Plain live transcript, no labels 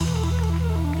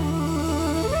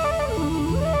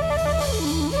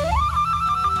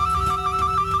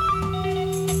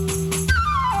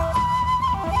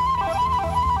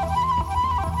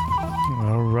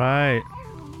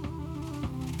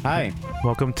Hi.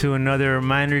 Welcome to another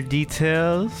Minor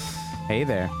Details. Hey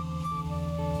there.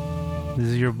 This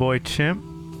is your boy Chimp.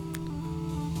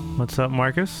 What's up,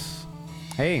 Marcus?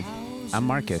 Hey, I'm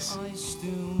Marcus.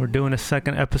 We're doing a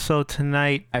second episode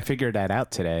tonight. I figured that out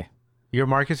today. You're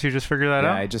Marcus? You just figured that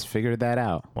out? Yeah, I just figured that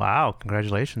out. Wow,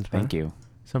 congratulations, man. Thank you.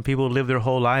 Some people live their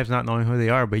whole lives not knowing who they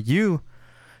are, but you,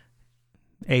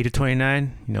 8 to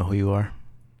 29, you know who you are.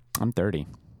 I'm 30.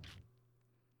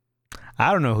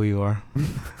 I don't know who you are.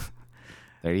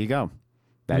 There you go.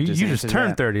 You just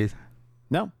turned 30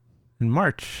 No. in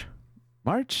March.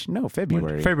 March? No,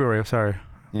 February. February, I'm sorry.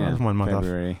 Yeah, I was 1 month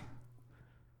February.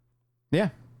 Yeah.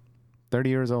 30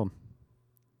 years old.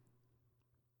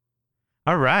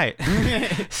 All right.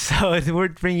 So we're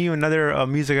bringing you another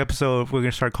music episode. We're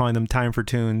going to start calling them Time for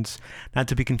Tunes. Not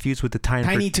to be confused with the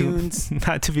Tiny Tunes.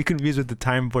 Not to be confused with the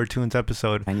Time for Tunes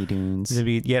episode. Tiny Tunes. It's going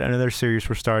to be yet another series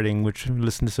we're starting, which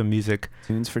listen to some music.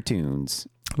 Tunes for Tunes.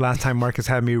 Last time Marcus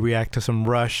had me react to some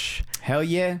Rush. Hell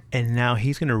yeah. And now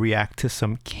he's going to react to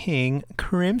some King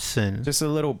Crimson. Just a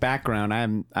little background.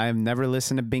 I've never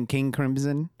listened to King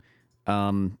Crimson.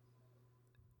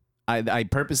 I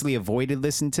purposely avoided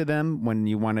listening to them when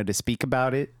you wanted to speak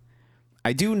about it.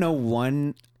 I do know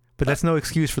one. But that's no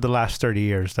excuse for the last 30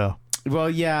 years, though. Well,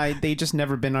 yeah, they just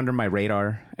never been under my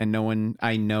radar, and no one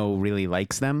I know really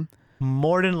likes them.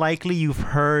 More than likely, you've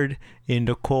heard in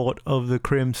the court of the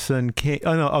Crimson King.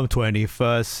 Oh no,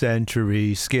 21st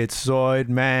century schizoid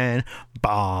man.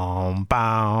 Boom,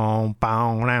 boom,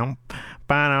 boom, now,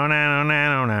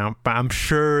 now. I'm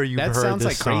sure you've heard this song. That sounds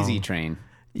like Crazy Train.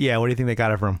 Yeah, what do you think they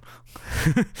got it from?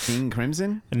 King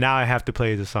Crimson? And now I have to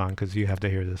play the song because you have to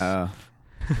hear this.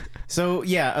 So,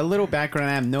 yeah, a little background.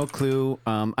 I have no clue.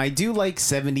 I do like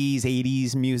 70s,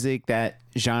 80s music, that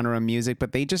genre of music,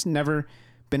 but they just never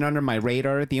been under my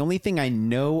radar. The only thing I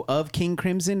know of King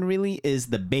Crimson, really, is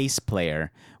the bass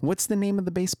player. What's the name of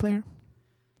the bass player?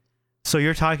 So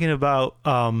you're talking about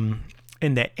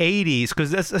in the 80s,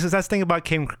 because that's the thing about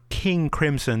King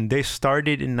Crimson. They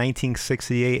started in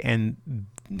 1968, and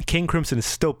King Crimson is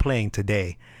still playing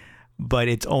today, but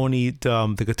it's only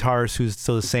the guitarist who's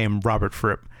still the same, Robert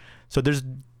Fripp. So there's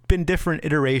been different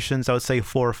iterations, I would say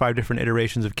 4 or 5 different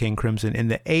iterations of King Crimson. In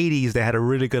the 80s, they had a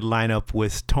really good lineup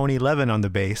with Tony Levin on the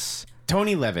bass.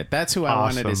 Tony Levitt, that's who I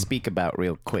wanted to speak about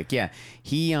real quick. Yeah,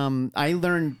 he I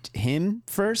learned him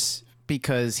first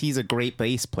because he's a great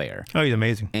bass player. Oh, he's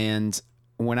amazing. And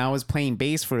when I was playing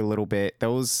bass for a little bit,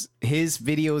 his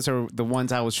videos are the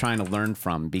ones I was trying to learn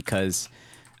from because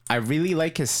I really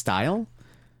like his style.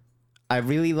 I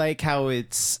really like how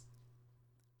it's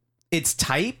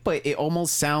tight, but it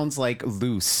almost sounds like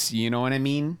loose. You know what I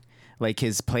mean? Like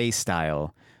his play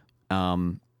style.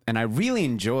 And I really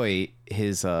enjoy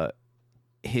his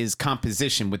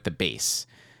composition with the bass,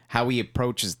 how he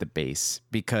approaches the bass.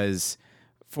 Because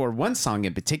for one song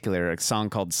in particular, a song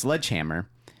called Sledgehammer,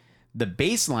 the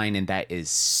bass line in that is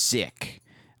sick.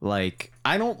 Like,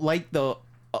 I don't like the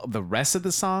rest of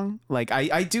the song. Like,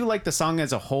 I do like the song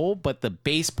as a whole, but the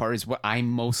bass part is what I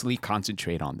mostly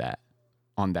concentrate on that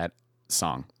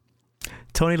song.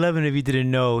 Tony Levin, if you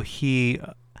didn't know, he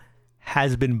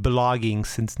has been blogging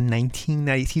since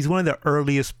 1990. He's one of the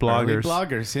earliest bloggers. Early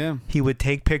bloggers, yeah. He would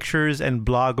take pictures and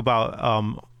blog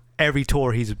about every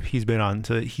tour he's been on.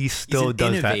 So he still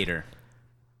does innovator. That.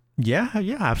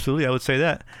 Yeah, absolutely. I would say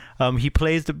that. He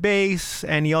plays the bass,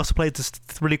 and he also plays this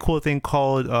really cool thing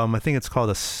called, I think it's called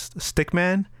a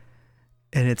stickman.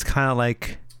 And it's kind of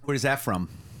like... Where's that from?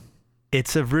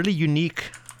 It's a really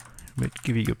unique... Let me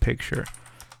give you a picture.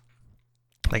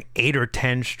 Like 8 or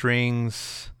 10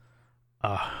 strings.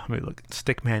 Let me look.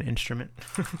 Stickman instrument.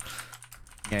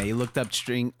 Yeah, you looked up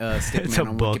Stickman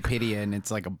on book. Wikipedia, and it's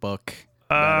like a book.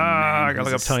 I gotta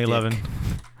look up Tony Levin.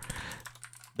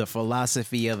 The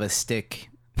philosophy of a stick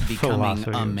becoming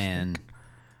a man.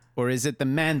 Or is it the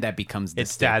man that becomes the stick?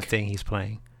 It's that thing he's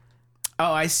playing.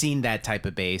 Oh, I've seen that type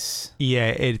of bass. Yeah,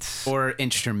 it's... Or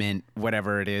instrument,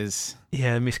 whatever it is.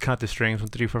 Yeah, let me count the strings. 1,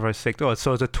 2, 3, 4, 5, 6. Oh,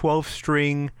 so it's a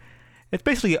 12-string... It's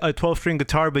basically a 12-string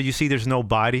guitar, but you see there's no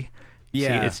body.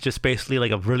 Yeah. See, it's just basically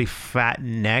like a really fat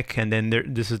neck, and then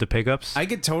this is the pickups. I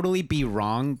could totally be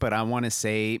wrong, but I want to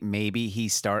say maybe he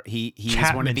was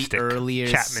one of the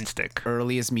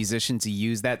earliest musicians to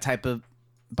use that type of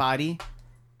body.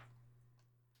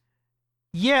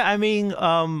 Yeah, I mean,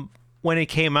 when it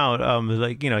came out,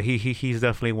 like, you know, he's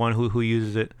definitely one who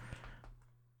uses it.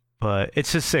 But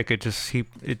it's just sick.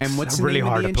 It's really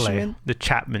hard to play. The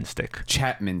Chapman stick.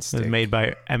 Chapman stick. It was made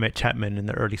by Emmett Chapman in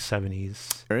the early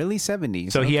 70s. Early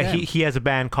 70s. So he has a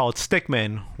band called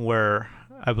Stickman where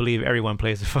I believe everyone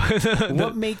plays it.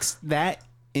 What makes that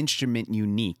instrument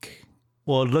unique?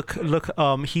 Well, look.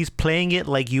 He's playing it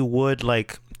like you would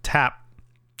like tap,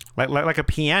 like a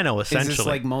piano essentially. Is this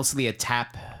like mostly a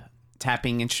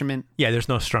tapping instrument? Yeah, there's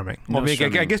no strumming. No I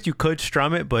strumming. guess you could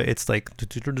strum it, but it's like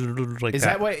Is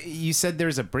that what you said?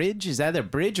 There's a bridge. Is that a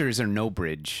bridge or is there no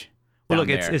bridge? Well, look,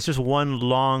 down it's just one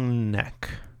long neck.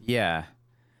 Yeah.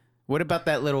 What about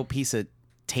that little piece of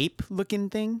tape looking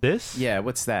thing? This? Yeah,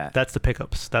 what's that? That's the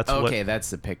pickups. That's okay,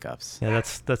 that's the pickups. Yeah,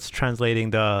 that's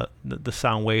translating the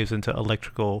sound waves into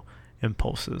electrical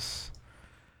impulses.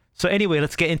 So anyway,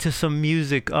 let's get into some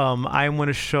music. I'm going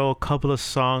to show a couple of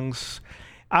songs.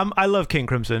 I love King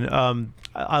Crimson.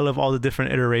 I love all the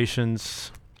different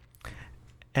iterations.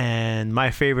 And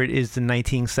my favorite is the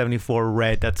 1974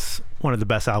 Red. That's one of the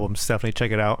best albums. Definitely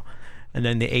check it out. And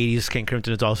then the 80s King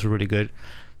Crimson is also really good.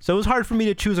 So it was hard for me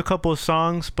to choose a couple of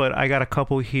songs, but I got a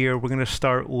couple here. We're going to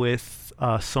start with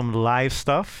some live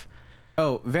stuff.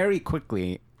 Oh, very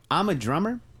quickly. I'm a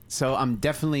drummer, so I'm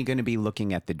definitely going to be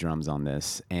looking at the drums on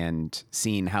this and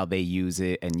seeing how they use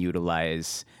it and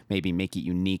utilize, maybe make it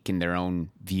unique in their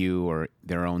own view or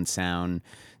their own sound.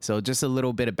 So just a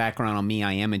little bit of background on me.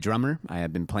 I am a drummer. I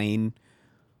have been playing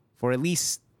for at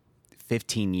least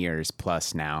 15 years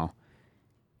plus now.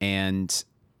 And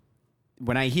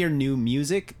when I hear new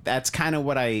music, that's kind of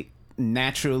what I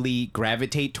naturally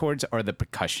gravitate towards, are the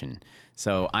percussion.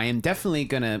 So I am definitely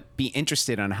going to be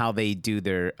interested on how they do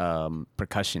their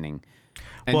percussioning.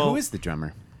 And who is the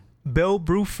drummer? Bill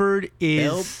Bruford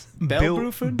is... Bill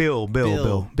Bruford? Bill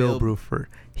Bruford.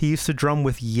 He used to drum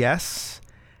with Yes.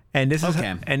 And this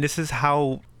is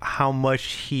how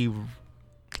much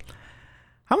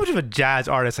how much of a jazz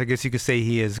artist, I guess you could say,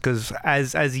 he is. Because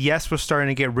as Yes was starting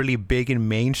to get really big in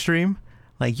mainstream,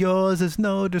 like yours is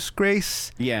no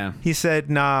disgrace. Yeah. He said,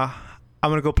 "Nah, I'm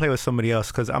gonna go play with somebody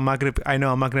else because I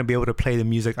know I'm not gonna be able to play the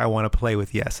music I want to play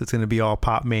with Yes. It's gonna be all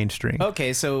pop mainstream."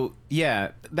 Okay, so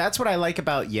yeah, that's what I like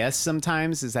about Yes.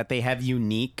 Sometimes is that they have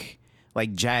unique,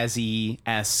 like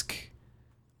jazzy-esque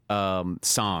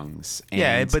songs.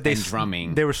 And, but and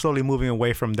drumming. They were slowly moving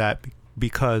away from that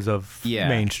because of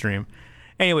mainstream.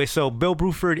 Anyway, so Bill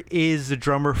Bruford is the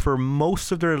drummer for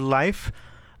most of their life.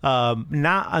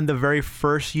 Not on the very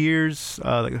first years,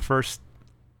 like the first,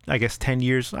 I guess, 10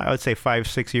 years. I would say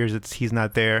 5-6 years. He's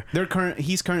not there.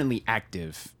 He's currently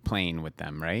active playing with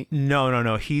them, right?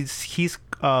 No. He's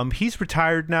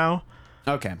retired now.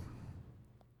 Okay.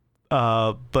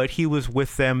 But he was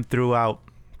with them throughout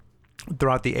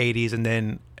the 80s, and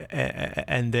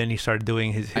then he started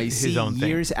doing his own thing.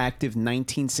 Years active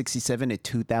 1967 to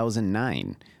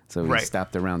 2009. So he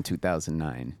stopped around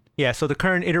 2009. Yeah, so the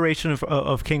current iteration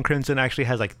of King Crimson actually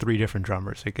has like 3 different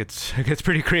drummers. It gets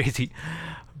pretty crazy.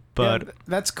 But yeah,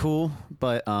 that's cool,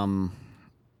 but all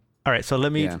right, so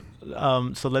let me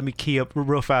key up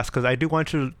real fast cuz I do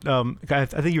want you I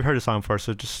think you've heard the song first,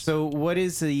 so what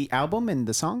is the album and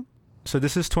the song? So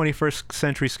this is 21st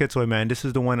Century Schizoid Man. This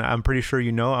is the one I'm pretty sure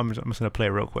you know. I'm just going to play it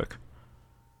real quick.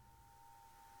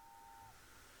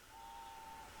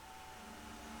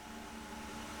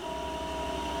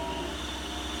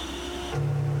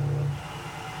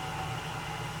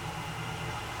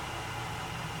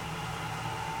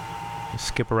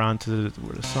 Skip around to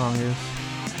where the song is.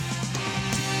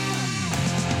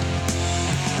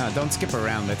 No, don't skip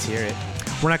around. Let's hear it.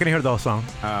 We're not going to hear the whole song.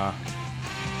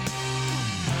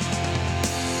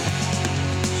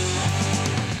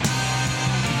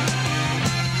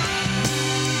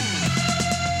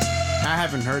 I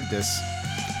haven't heard this.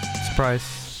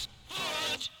 Surprise.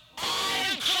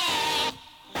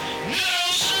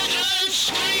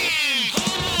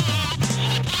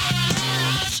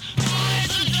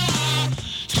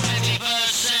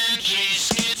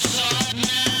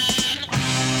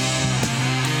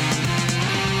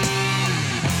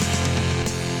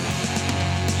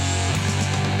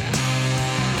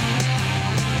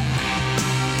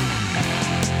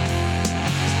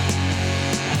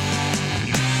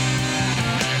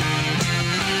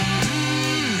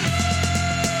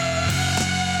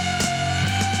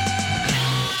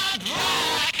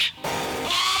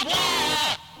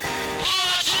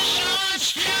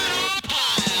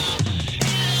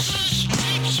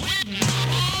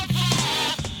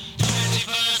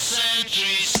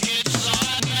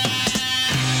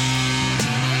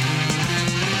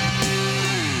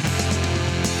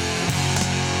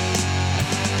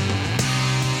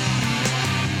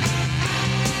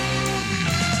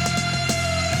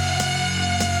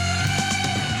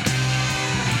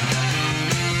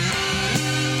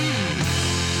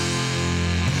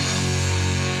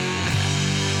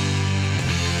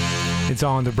 It's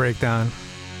all in the breakdown.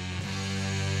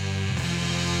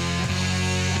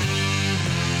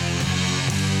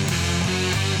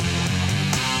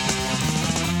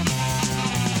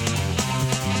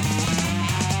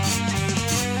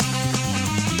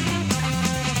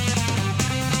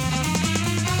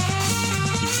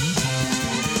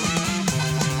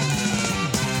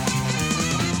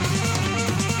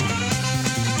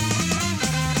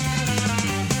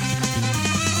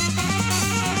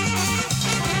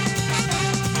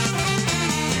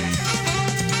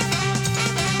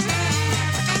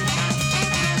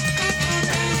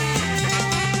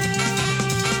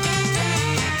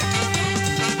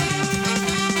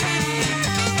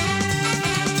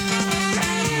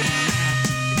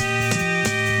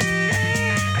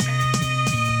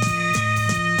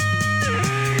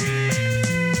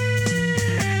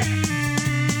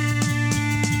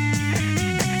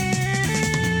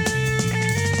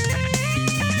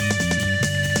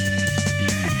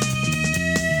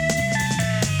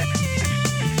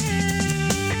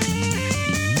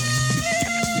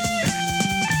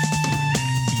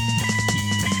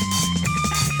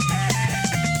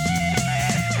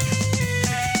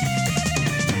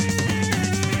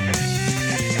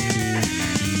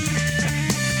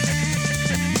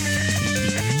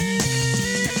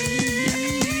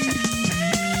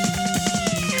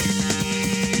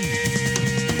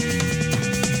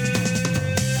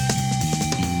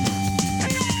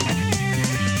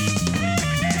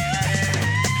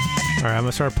 All right, I'm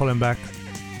gonna start pulling back.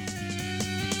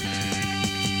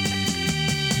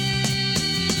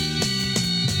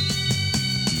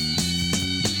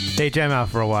 They jam out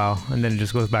for a while, and then it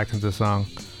just goes back into the song.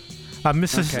 I'm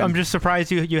just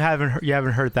surprised you haven't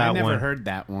heard that one. I never heard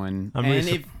that one,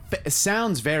 it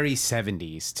sounds very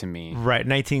 70s to me. Right,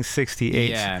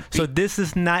 1968. Yeah. So this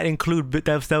does not include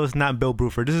that was not Bill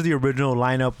Bruford. This is the original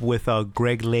lineup with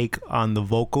Greg Lake on the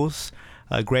vocals.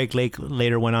 Greg Lake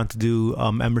later went on to do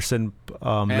Emerson,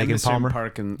 Lake and Palmer.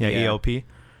 Park and, ELP. Right.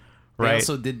 They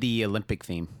also did the Olympic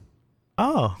theme.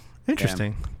 Oh,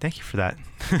 interesting. Yeah. Thank you for that.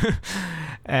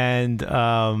 And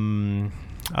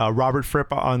Robert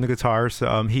Fripp on the guitars.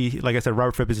 He, like I said,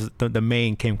 Robert Fripp is the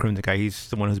main King Crimson guy. He's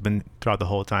the one who's been throughout the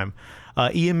whole time.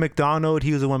 Ian McDonald,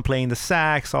 he was the one playing the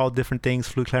sax, all different things,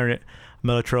 flute, clarinet,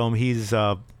 mellotron. He's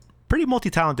pretty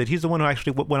multi-talented. He's the one who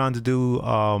actually went on to do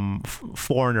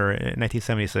Foreigner in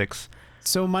 1976.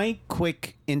 So my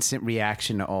quick instant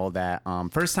reaction to all that,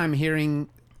 first time hearing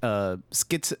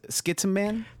Schizoid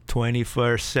Man?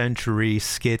 21st century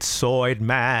Schizoid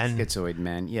Man. Schizoid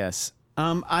Man, yes.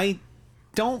 I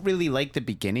don't really like the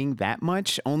beginning that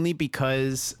much, only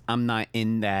because I'm not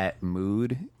in that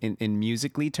mood in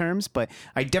musically terms, but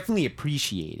I definitely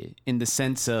appreciate it in the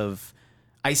sense of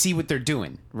I see what they're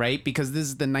doing, right? Because this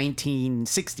is the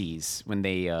 1960s when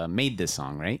they made this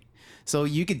song, right? So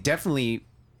you could definitely,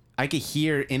 I could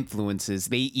hear influences.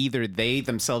 They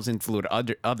themselves influenced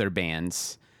other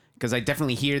bands, because I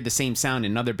definitely hear the same sound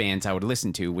in other bands I would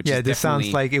listen to. Which is this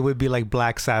sounds like it would be like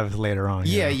Black Sabbath later on.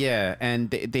 Yeah,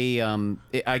 and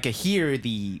I could hear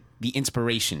the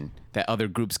inspiration that other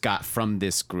groups got from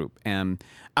this group.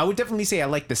 I would definitely say I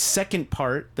like the second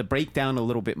part, the breakdown, a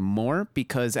little bit more,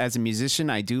 because as a musician,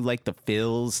 I do like the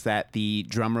fills that the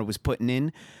drummer was putting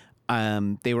in.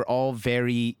 They were all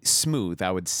very smooth,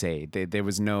 I would say. There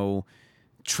was no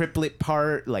triplet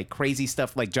part, like crazy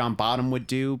stuff like John Bottom would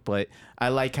do, but I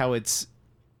like how it's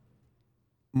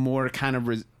more kind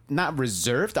of not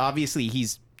reserved. Obviously,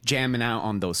 he's jamming out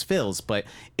on those fills, but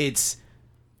it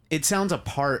sounds a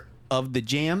part of the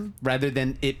jam rather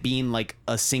than it being like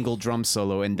a single drum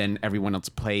solo and then everyone else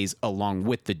plays along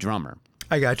with the drummer.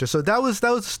 I gotcha. So that was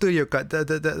the studio cut.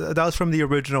 That was from the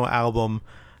original album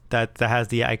that has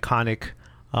the iconic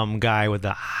guy with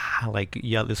the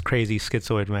this crazy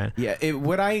Schizoid Man. Yeah,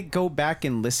 would I go back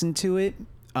and listen to it?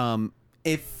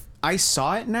 If I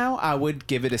saw it now, I would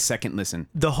give it a second listen.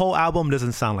 The whole album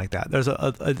doesn't sound like that. There's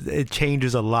it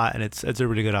changes a lot, and it's a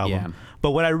really good album. Yeah.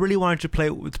 But what I really wanted to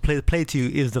play to you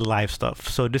is the live stuff.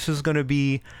 So this is gonna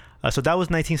be. So that was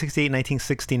 1968,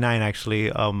 1969 actually.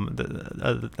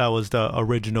 That was the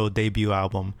original debut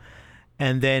album,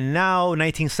 and then now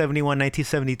 1971,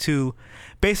 1972,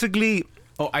 basically.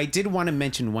 Oh, I did want to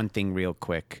mention one thing real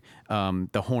quick.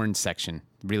 The horn section,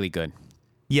 really good.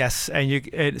 Yes,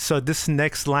 and so this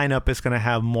next lineup is gonna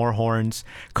have more horns.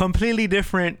 Completely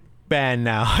different band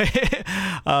now,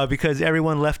 because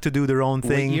everyone left to do their own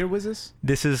thing. What year was this?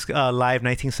 This is live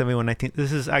 1971.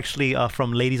 This is actually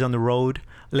from Ladies of the Road.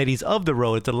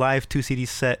 It's a live 2 CD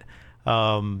set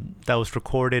that was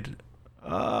recorded.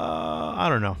 I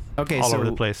don't know. Okay, all so over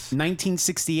the place.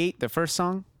 1968, the first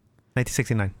song.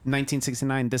 1969.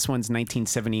 1969. This one's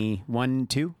 1971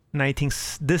 too.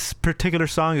 This particular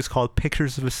song is called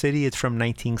 "Pictures of a City." It's from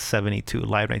 1972,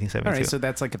 live 1972. All right, so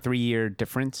that's like a 3-year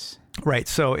difference. Right.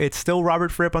 So it's still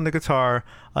Robert Fripp on the guitar,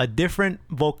 a different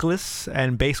vocalist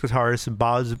and bass guitarist,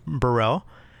 Boz Burrell.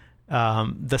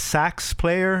 The sax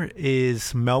player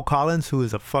is Mel Collins, who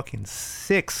is a fucking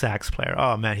sick sax player.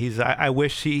 Oh man, I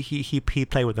wish he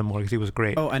played with them more because he was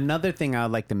great. Oh, another thing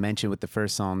I'd like to mention with the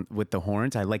first song with the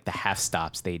horns, I like the half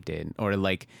stops they did, or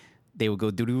like they would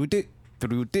go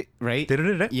right?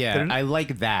 Yeah, I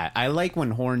like that. I like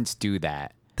when horns do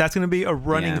that. That's gonna be a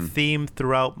running theme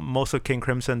throughout most of King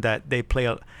Crimson, that they play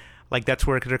like that's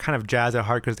where they're kind of jazz at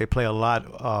heart because they play a lot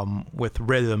with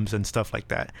rhythms and stuff like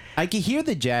that. I could hear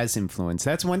the jazz influence.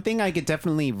 That's one thing I could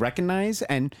definitely recognize.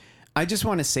 And I just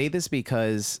want to say this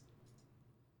because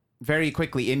very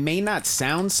quickly, it may not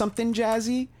sound something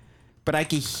jazzy, but I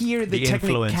could hear the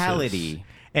technicality.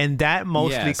 And that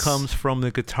mostly comes from the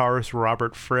guitarist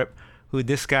Robert Fripp, who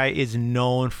this guy is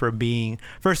known for being,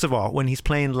 first of all, when he's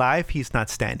playing live, he's not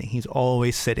standing. He's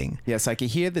always sitting. Yes, I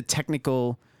could hear the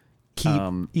technical...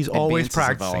 he's always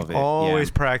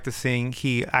practicing.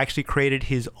 He actually created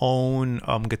his own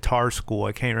guitar school.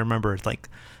 I can't remember. It's like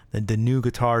the new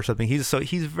guitar or something. He's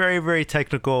very, very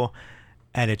technical,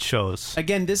 and it shows.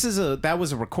 Again, that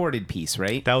was a recorded piece,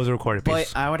 right? That was a recorded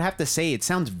piece. But I would have to say it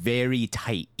sounds very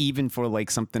tight, even for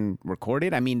like something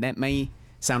recorded. I mean, that may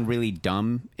sound really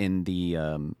dumb in the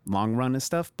long run and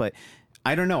stuff, but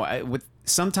I don't know.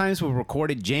 sometimes with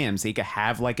recorded jams, they could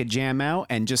have like a jam out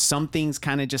and just some things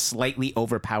kind of just slightly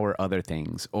overpower other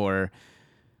things, or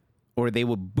they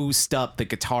will boost up the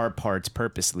guitar parts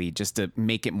purposely just to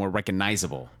make it more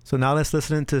recognizable. So now let's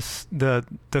listen to the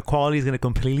quality is going to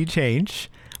completely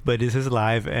change, but this is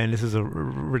live and this is a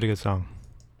really good song.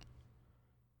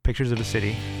 Pictures of the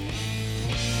City.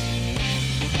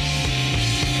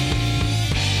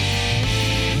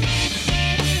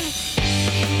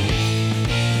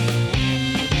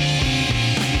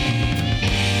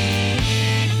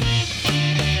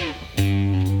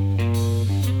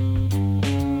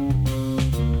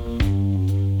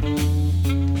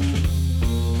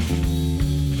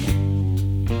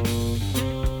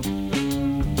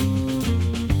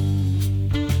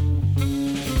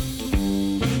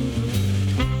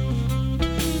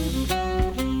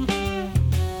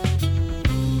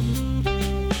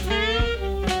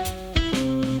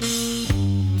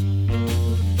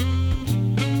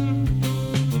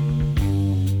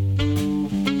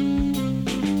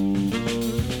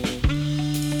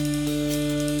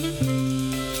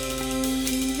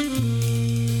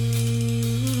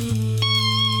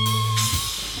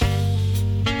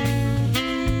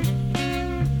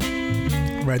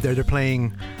 Right there, they're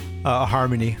playing a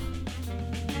harmony,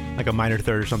 like a minor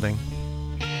third or something.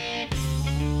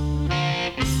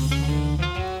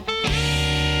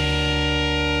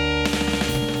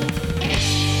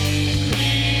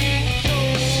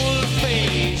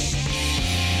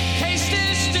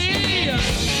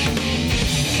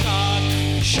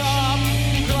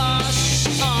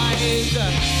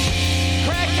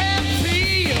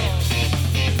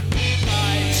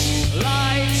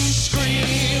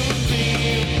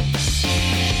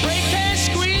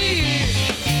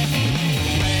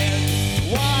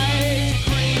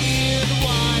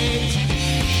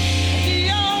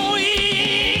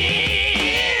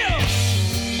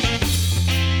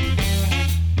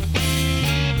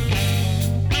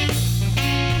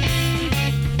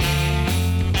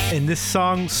 This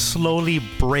song slowly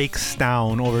breaks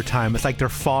down over time. It's like they're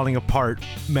falling apart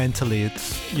mentally.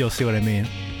 You'll see what I mean.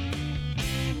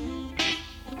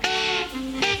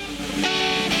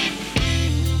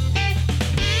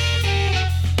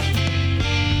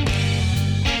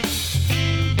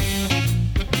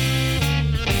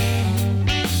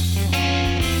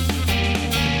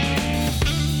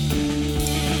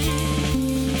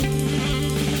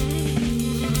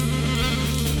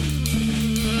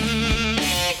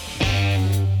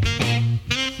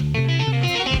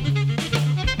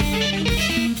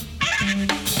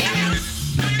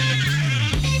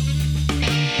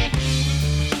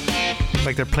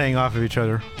 Like they're playing off of each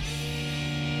other.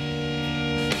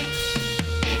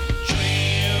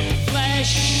 Dream,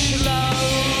 flesh,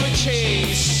 love,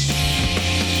 chase,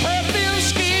 perfume,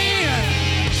 skin,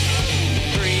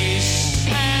 grease,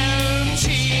 and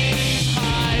teeth,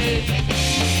 hide,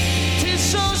 tis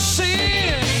so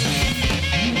sin,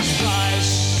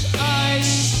 slice,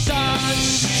 ice,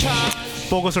 dance, charge.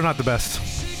 Vocals are not the best.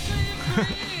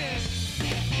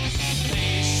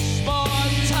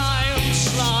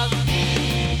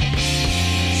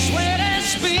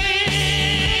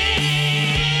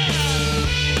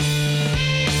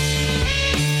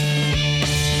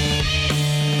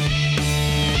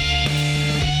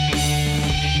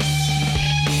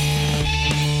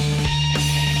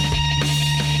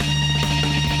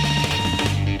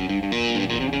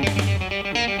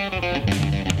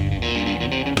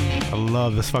 I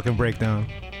love this fucking breakdown.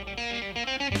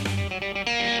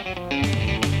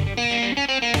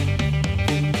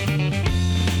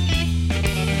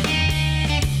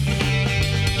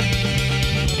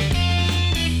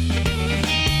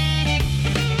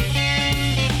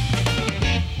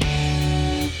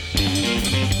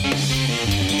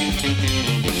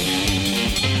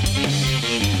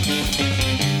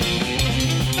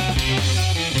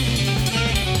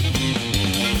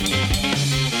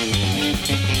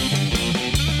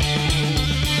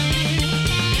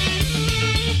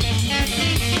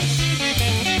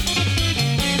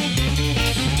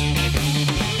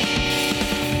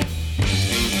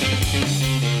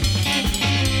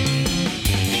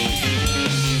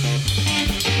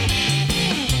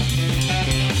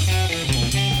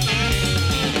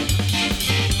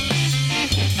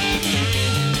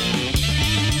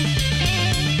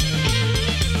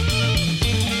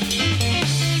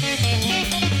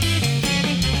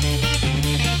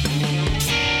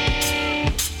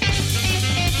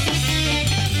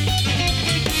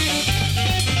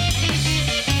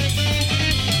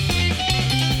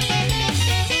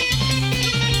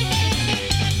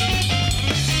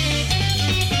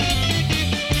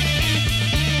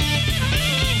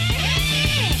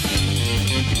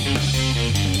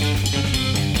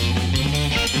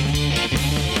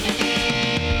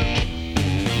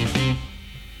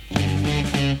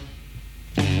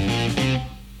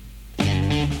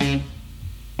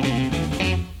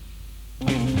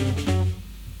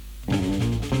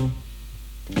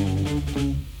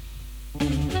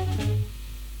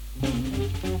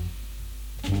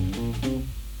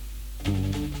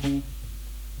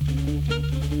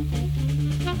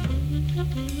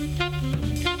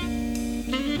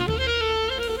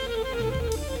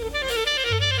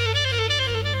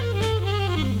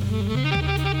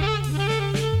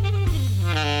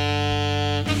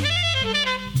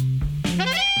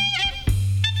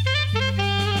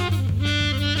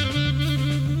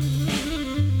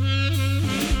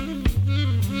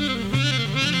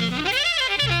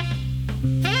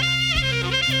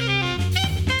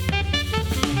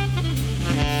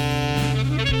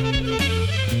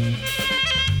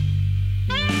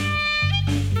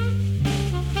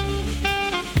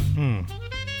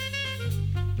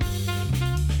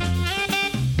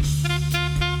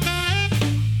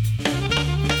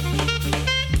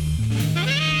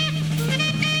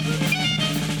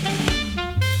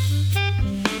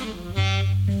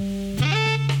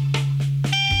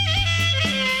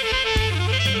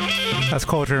 That's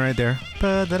Coltrane right there.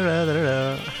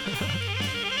 Ba-da-da-da-da-da.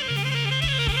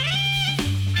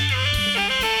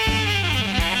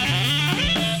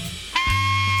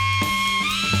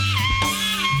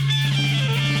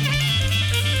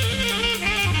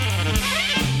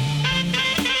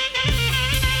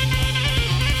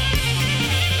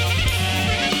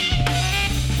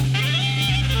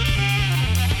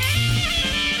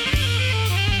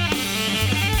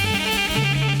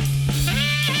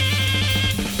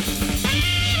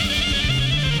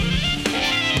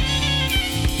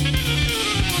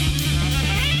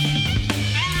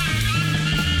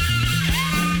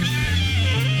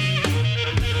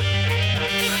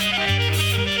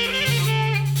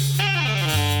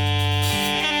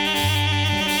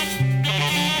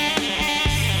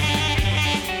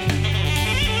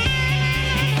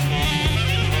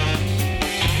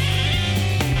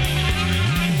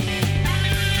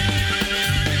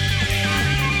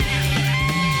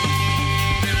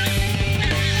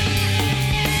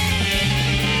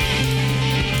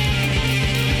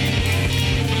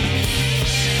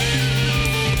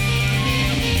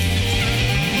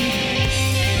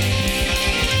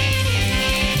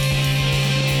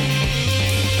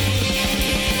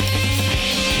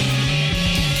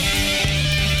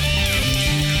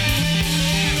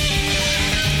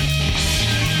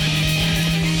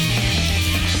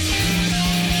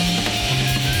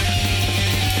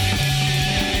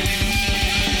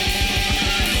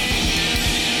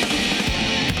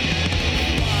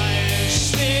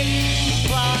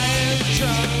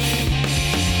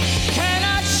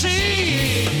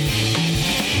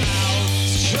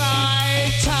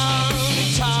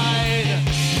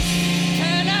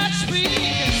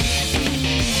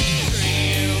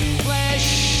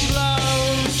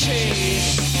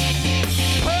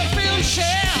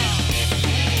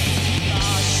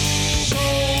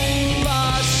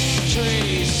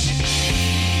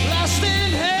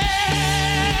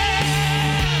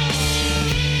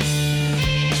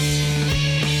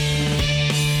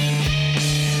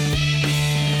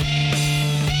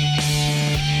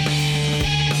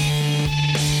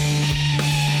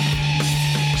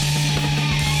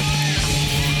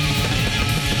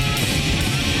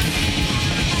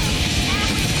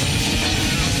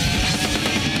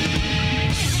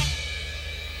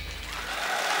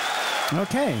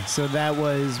 Okay, so that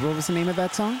was, what was the name of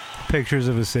that song? Pictures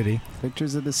of a City.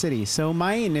 Pictures of the City. So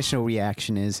my initial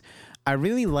reaction is I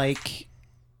really like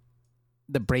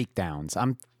the breakdowns.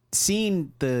 I'm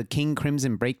seeing the King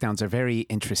Crimson breakdowns are very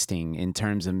interesting in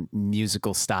terms of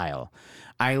musical style.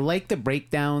 I like the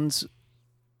breakdowns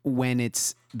when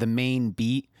it's the main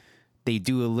beat. They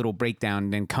do a little breakdown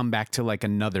and then come back to like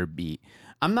another beat.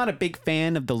 I'm not a big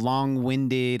fan of the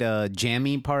long-winded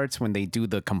jammy parts when they do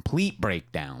the complete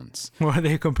breakdowns. Where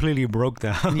they completely broke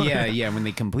down. yeah, when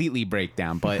they completely break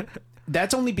down. But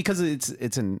that's only because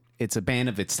it's a band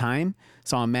of its time.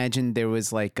 So I imagine there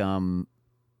was like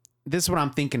this is what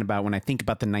I'm thinking about when I think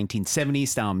about the 1970s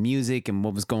style music and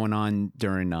what was going on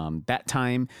during that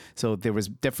time. So there was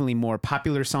definitely more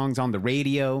popular songs on the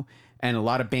radio, and a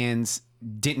lot of bands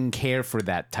didn't care for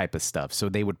that type of stuff. So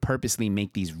they would purposely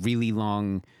make these really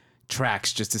long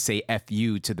tracks just to say F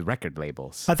you to the record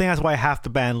labels. I think that's why half the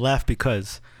band left,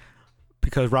 because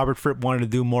Robert Fripp wanted to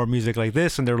do more music like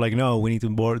this, and they were like, no, we need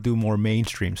to do more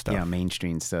mainstream stuff. Yeah,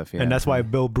 mainstream stuff. Yeah. And that's why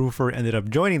Bill Bruford ended up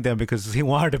joining them, because he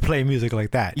wanted to play music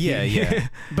like that. Yeah.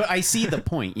 But I see the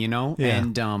point, you know? Yeah.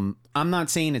 And I'm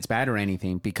not saying it's bad or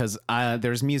anything, because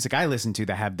there's music I listen to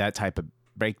that have that type of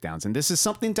breakdowns. And this is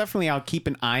something definitely I'll keep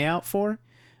an eye out for.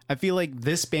 I feel like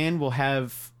this band will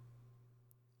have,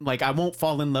 like, I won't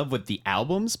fall in love with the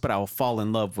albums, but I'll fall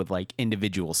in love with like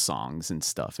individual songs and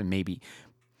stuff, and maybe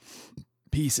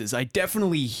pieces. I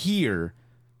definitely hear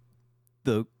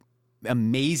the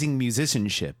amazing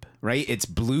musicianship, right? It's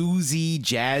bluesy,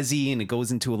 jazzy, and it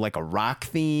goes into like a rock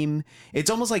theme. It's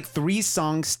almost like 3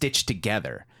 songs stitched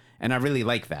together, and I really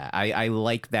like that. I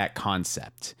like that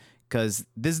concept, because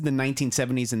this is the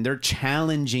 1970s and they're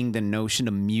challenging the notion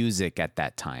of music at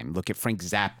that time. Look at Frank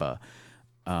Zappa.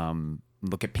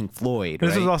 Look at Pink Floyd. This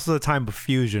right? was also the time of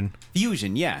fusion.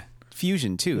 Fusion, yeah.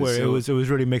 Fusion too. Where So- it was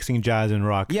really mixing jazz and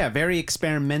rock. yeah, very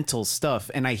experimental stuff,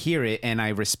 and I hear it and I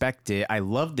respect it. I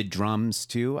love the drums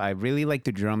too. I really like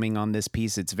the drumming on this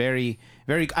piece. It's very,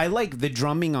 very. I like the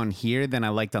drumming on here than I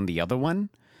liked on the other one,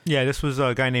 Yeah, this was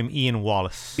a guy named Ian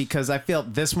Wallace. because I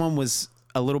felt this one was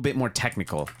a little bit more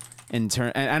technical in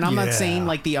turn. And I'm not Yeah. saying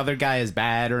like the other guy is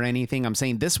bad or anything. I'm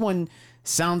saying this one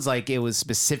sounds like it was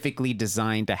specifically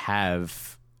designed to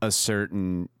have a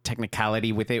certain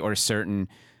technicality with it, or certain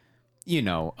you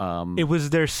know, It was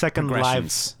their second live.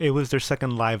 progressions. It was their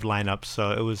second live lineup,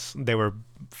 so they were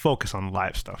focused on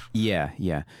live stuff. Yeah,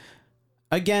 yeah.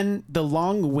 Again, the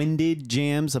long-winded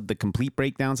jams of the complete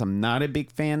breakdowns, I'm not a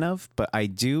big fan of, but I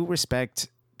do respect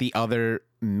the other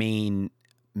main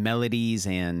melodies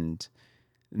and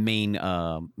main.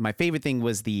 My favorite thing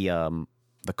was the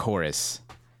chorus.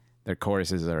 Their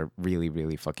choruses are really,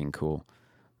 really fucking cool.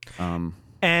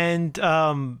 And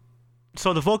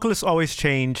so the vocalists always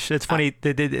change. It's funny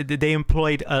they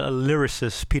employed a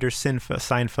lyricist, Peter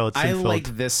Seinfeld. I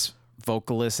like this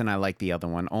vocalist and I like the other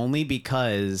one only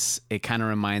because it kind of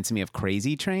reminds me of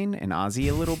Crazy Train and Ozzy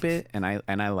a little bit, and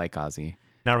I like Ozzy.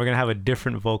 Now we're gonna have a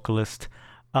different vocalist.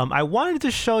 I wanted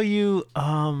to show you.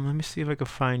 Let me see if I can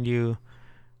find you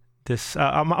this.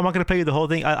 I'm not gonna play you the whole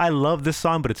thing. I love this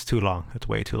song, but it's too long. It's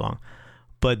way too long.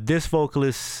 But this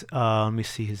vocalist, let me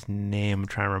see his name. I'm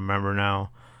trying to remember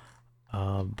now.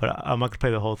 But I'm not gonna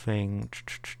play the whole thing.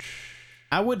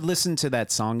 I would listen to that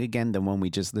song again, the one we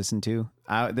just listened to.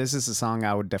 This is a song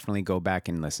I would definitely go back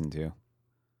and listen to.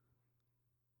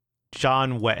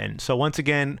 John Wetton. So once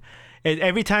again,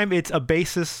 every time it's a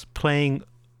bassist playing,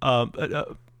 a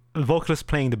vocalist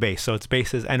playing the bass. So it's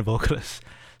bassist and vocalist.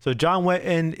 So John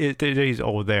Wetton, he's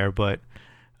old there, but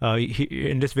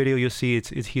in this video you'll see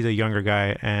he's a younger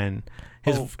guy, and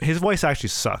his voice actually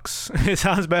sucks. It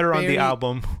sounds better on the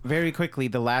album. Very quickly,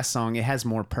 the last song, it has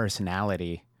more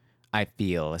personality, I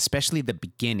feel. Especially the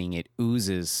beginning, it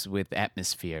oozes with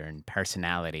atmosphere and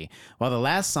personality. While the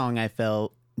last song, I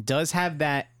felt, does have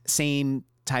that same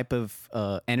type of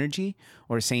energy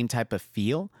or same type of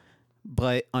feel,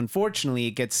 but unfortunately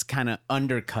it gets kind of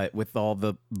undercut with all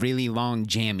the really long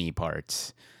jammy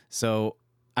parts. So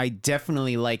I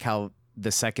definitely like how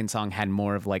the second song had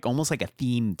more of like almost like a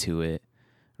theme to it,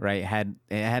 right?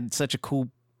 It had such a cool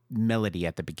melody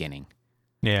at the beginning.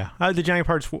 Yeah, the jammy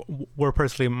parts were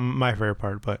personally my favorite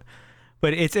part, but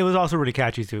it was also really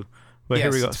catchy too. But yes,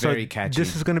 here we go. It's very catchy.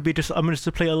 This is going to be I'm going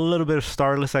to play a little bit of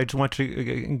Starless. I just want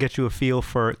to get you a feel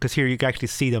for, because here you can actually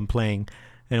see them playing.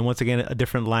 And once again, a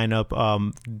different lineup.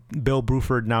 Bill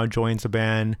Bruford now joins the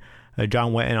band.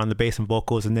 John Wetton on the bass and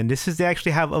vocals. And then they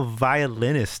actually have a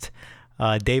violinist,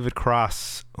 David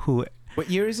Cross, who... What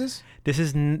year is this? This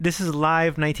is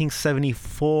live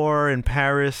 1974 in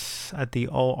Paris at the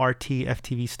ORT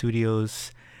FTV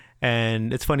studios.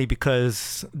 And it's funny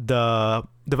because the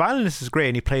violinist is great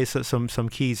and he plays some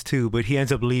keys too, but he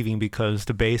ends up leaving because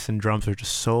the bass and drums are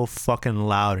just so fucking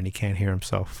loud and he can't hear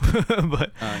himself.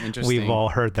 But we've all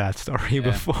heard that story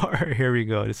before. Here we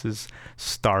go. This is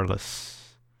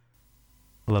Starless.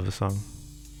 I love the song.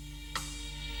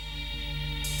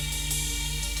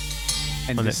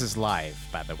 And this is live,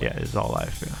 by the way. Yeah, it's all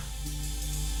live, yeah.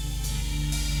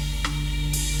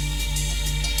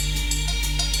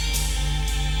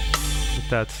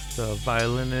 That's the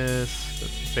violinist,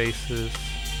 that's the bassist.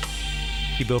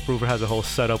 Bill Bruford has a whole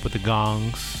setup with the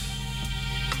gongs.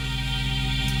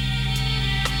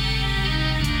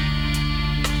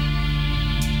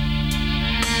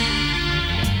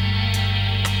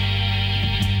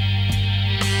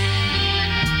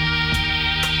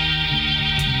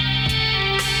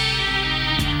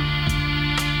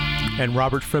 And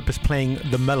Robert Fripp is playing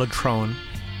the mellotron.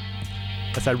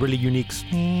 That's that really unique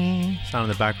sound in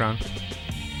the background.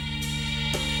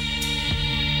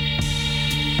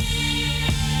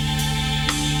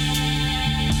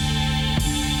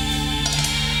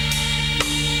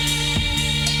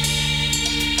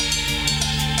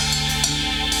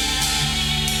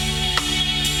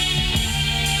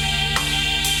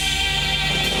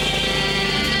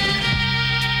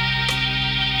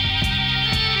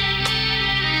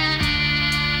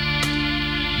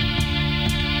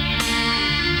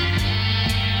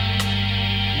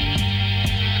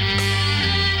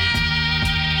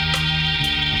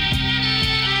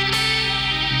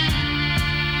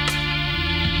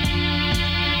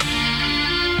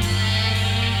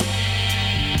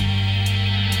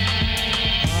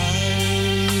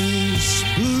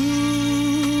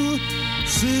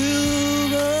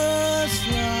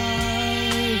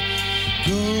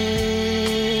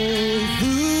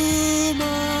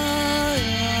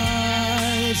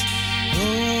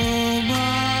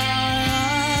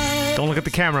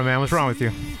 Camera, man, what's wrong with you?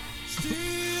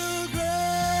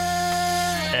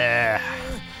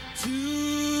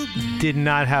 Did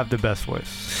not have the best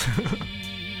voice.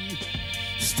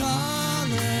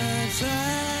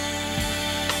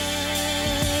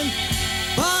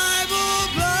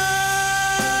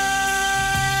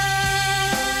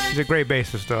 He's a great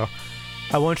bassist, though.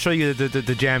 I won't show you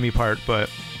the jammy part, but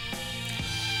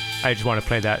I just want to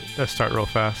play that start real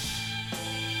fast.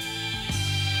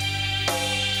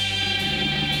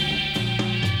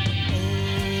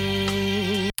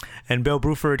 And Bill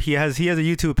Bruford, he has a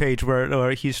YouTube page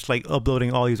where he's like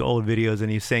uploading all these old videos,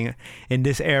 and he's saying in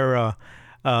this era,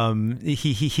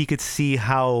 he could see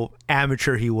how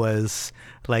amateur he was.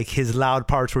 Like his loud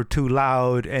parts were too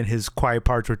loud, and his quiet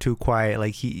parts were too quiet.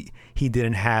 Like he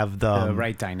didn't have the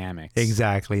right dynamics.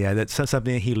 Exactly. Yeah, that's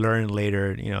something that he learned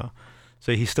later. You know,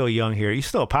 so he's still young here. He's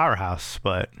still a powerhouse,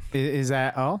 but Is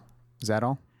that all? Is that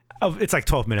all? oh, it's like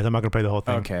 12 minutes. I'm not gonna play the whole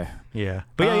thing. Okay. Yeah,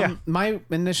 but yeah. My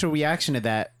initial reaction to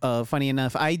that, funny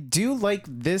enough, I do like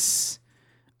this.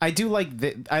 I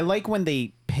like when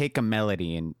they pick a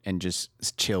melody and just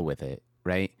chill with it,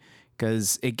 right?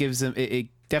 Because it gives them, it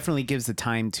definitely gives the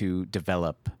time to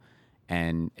develop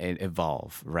and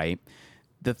evolve, right?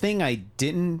 The thing I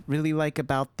didn't really like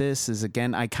about this is,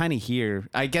 again, I kind of hear,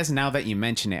 I guess now that you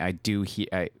mention it, I do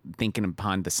hear, thinking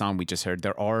upon the song we just heard,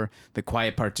 the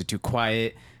quiet parts are too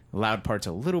quiet, loud parts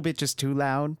a little bit just too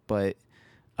loud, but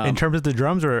In terms of the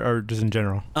drums or just in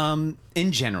general?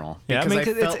 In general. Yeah, Because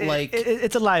I mean, felt like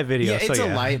it's a live video. yeah, it's so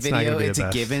a live it's not gonna video. be the It's a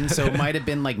best. given. So it might have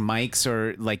been like mics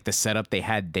or like the setup they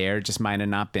had there just might have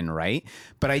not been right.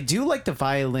 But I do like the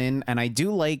violin and I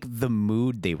do like the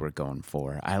mood they were going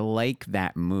for. I like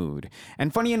that mood.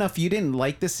 And funny enough, you didn't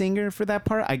like the singer for that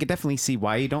part. I could definitely see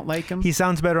why you don't like him. He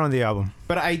sounds better on the album.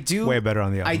 But I do Way better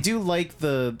on the album. I do like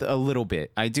the a little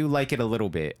bit. I do like it a little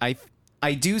bit.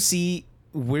 I do see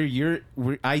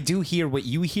I do hear what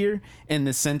you hear in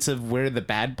the sense of where the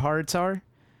bad parts are.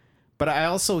 But I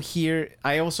also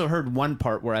heard one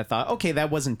part where I thought, okay, that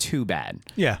wasn't too bad.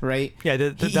 Yeah. Right? Yeah,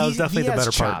 that was definitely the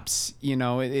better part. Chops. You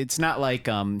know, it's not like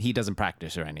he doesn't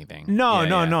practice or anything. No, Yeah,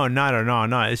 no, yeah. no, not at all.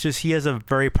 No, it's just he has a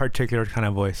very particular kind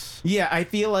of voice. Yeah, I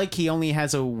feel like he only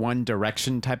has a one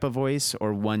direction type of voice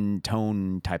or one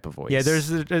tone type of voice. Yeah, there's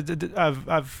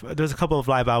a couple of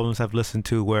live albums I've listened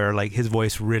to where like his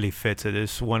voice really fits it.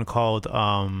 There's one called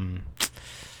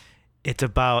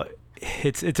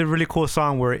it's a really cool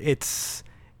song where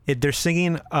they're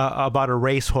singing about a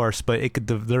racehorse, but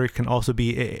the lyric can also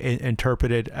be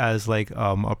interpreted as like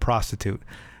a prostitute.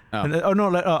 Oh.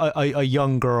 A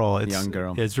young girl. Young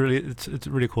girl. It's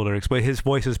really cool lyrics, but his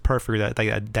voice is perfect.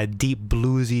 That deep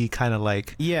bluesy kind of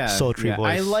like sultry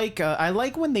voice. I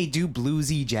like when they do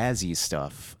bluesy jazzy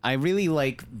stuff. I really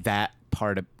like that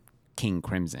part of King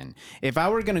Crimson. If I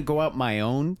were gonna go out my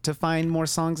own to find more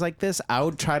songs like this, I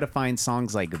would try to find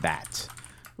songs like that,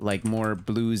 like more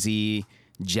bluesy,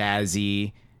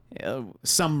 jazzy,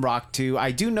 some rock too. I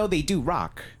do know they do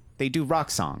rock. They do rock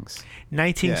songs.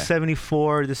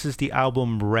 1974. This is the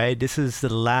album Red. This is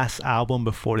the last album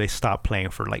before they stopped playing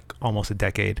for like almost a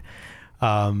decade.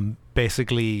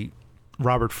 Basically,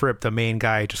 Robert Fripp, the main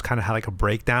guy, just kind of had like a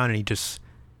breakdown, and he just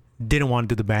didn't want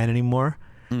to do the band anymore.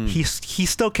 He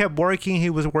still kept working. He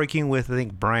was working with, I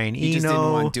think, Brian Eno. He just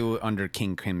didn't want to do it under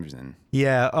King Crimson.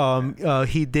 Yeah.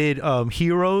 He did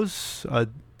Heroes.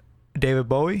 David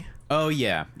Bowie. Oh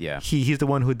yeah. He's the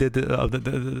one who did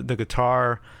the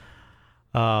guitar.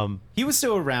 He was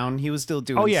still around. He was still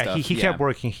doing. Oh yeah, stuff. he kept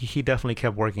working. He definitely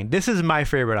kept working. This is my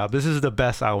favorite album. This is the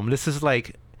best album. This is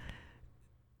like.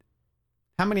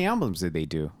 How many albums did they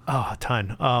do? Oh, a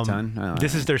ton. Oh,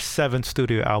 this is their 7th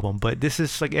studio album, but this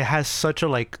is like it has such a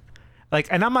like,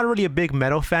 and I'm not really a big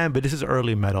metal fan, but this is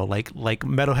early metal. Like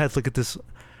metalheads look at this,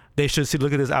 they should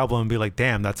look at this album and be like,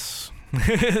 damn, that's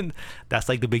that's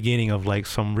like the beginning of like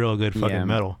some real good fucking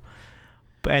metal.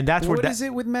 And that's what is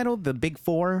it with metal? The Big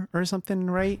Four or something,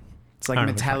 right? It's like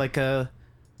Metallica,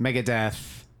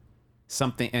 Megadeth,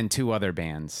 something, and 2 other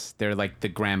bands. They're like the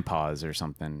Grandpas or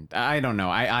something. I don't know.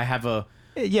 I have a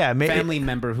family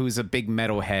member who's a big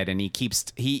metalhead, and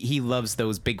he loves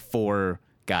those Big Four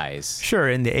guys. Sure,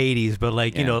 in the 80s, but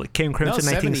like you know, King Crimson,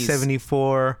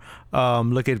 1974.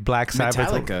 Look at Black Sabbath.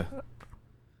 Metallica.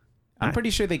 I'm pretty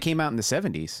sure they came out in the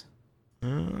 70s.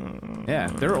 Yeah,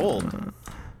 they're old.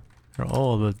 They're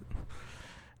old, but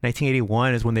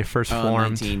 1981 is when they first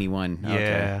formed. 1981. Yeah,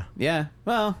 okay. Yeah.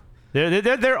 Well,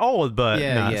 they're old, but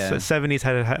yeah. 70s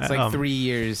had it's like 3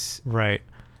 years. Right.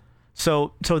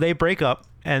 So they break up,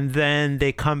 and then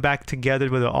they come back together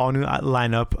with an all new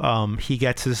lineup.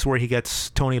 This is where he gets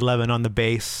Tony Levin on the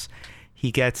bass.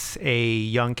 He gets a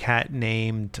young cat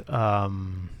named oh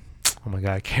my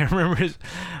god, I can't remember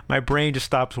my brain just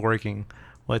stops working.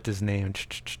 What's his name?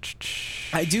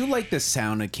 I do like the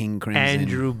sound of King Crimson.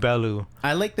 Andrew Bellew.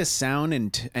 I like the sound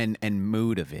and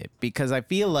mood of it, because I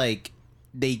feel like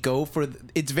they go for,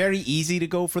 it's very easy to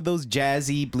go for those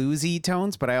jazzy, bluesy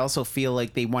tones, but I also feel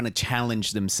like they want to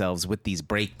challenge themselves with these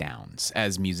breakdowns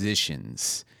as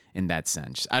musicians in that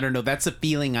sense. I don't know. That's a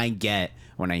feeling I get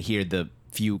when I hear the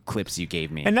few clips you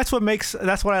gave me. And that's what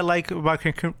I like about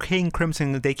King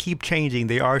Crimson. They keep changing.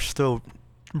 They are still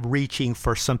reaching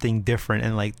for something different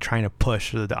and like trying to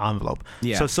push the envelope.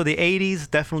 Yeah. So the 80s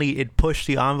definitely it pushed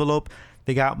the envelope.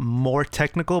 They got more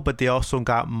technical, but they also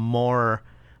got more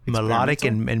melodic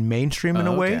and mainstream in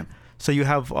a way. Okay. So you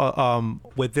have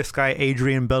with this guy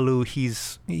Adrian Belew, he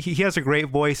has a great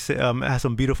voice, has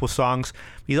some beautiful songs.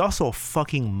 He's also a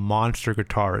fucking monster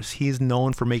guitarist. He's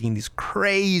known for making these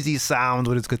crazy sounds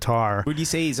with his guitar. Would you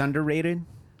say he's underrated?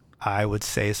 I would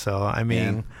say so. I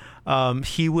mean,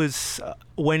 he was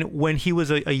when he was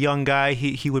a young guy,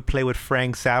 he would play with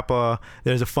Frank Zappa.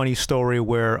 There's a funny story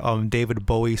where David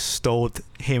Bowie stole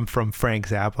him from Frank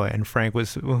Zappa, and Frank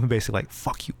was basically like,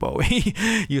 "Fuck you, Bowie!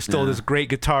 You stole this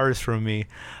great guitarist from me."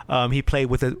 He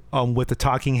played with the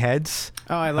Talking Heads.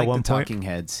 Oh, I like the Talking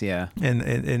Heads. Yeah,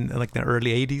 in like the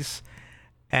early '80s,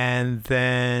 and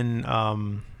then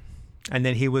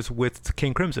he was with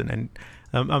King Crimson. And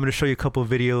I'm going to show you a couple of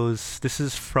videos. This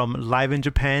is from Live in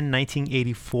Japan,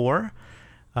 1984.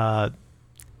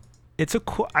 It's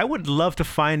I would love to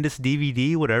find this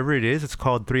DVD, whatever it is. It's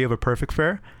called Three of a Perfect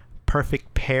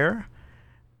Pair.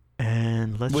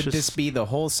 And would this be the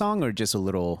whole song or just a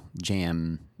little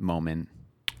jam moment?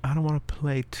 I don't want to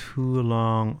play too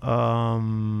long.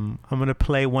 I'm going to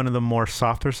play one of the more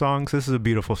softer songs. This is a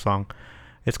beautiful song.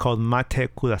 It's called Mate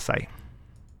Kudasai.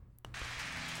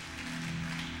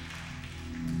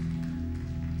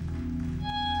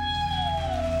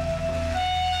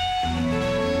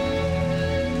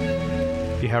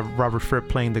 You have Robert Fripp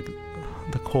playing the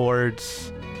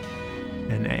chords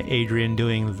and Adrian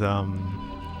doing the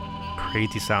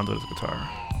crazy sound with his guitar.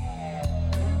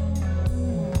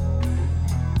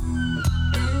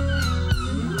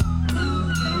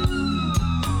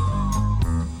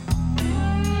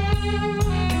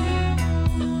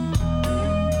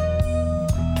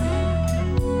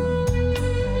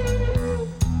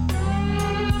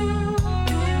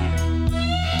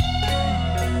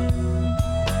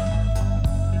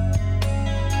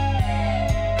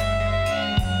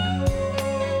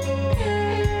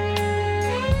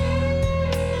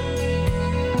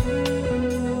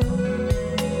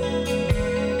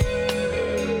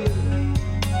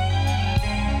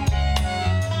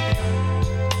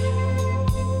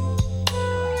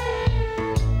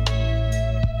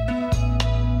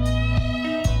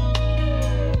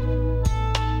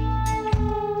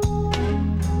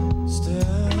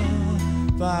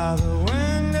 By the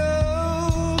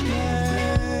window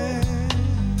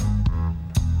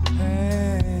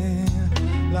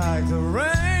pane, like the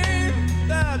rain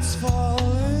that's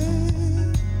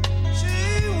falling,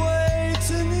 she waits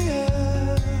in the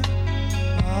air.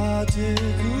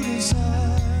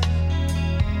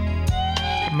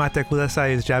 Mate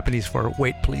Kudasai is Japanese for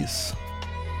wait please.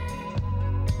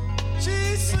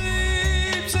 She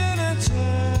sleeps in a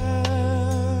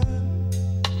chair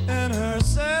in her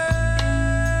sad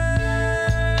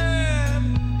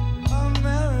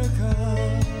America.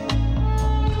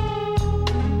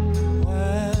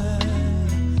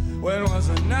 When was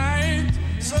the night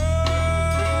so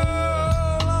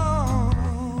long,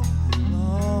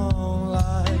 long,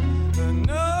 like the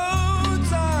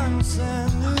notes I'm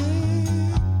sending?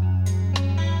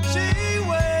 She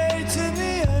waits in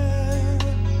the air.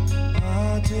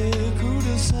 Mate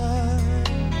Kudasai.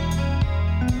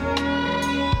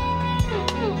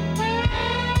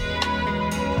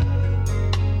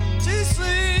 She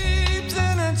sleeps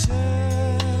in a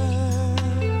chair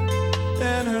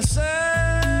in her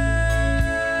sad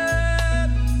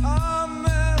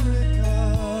America.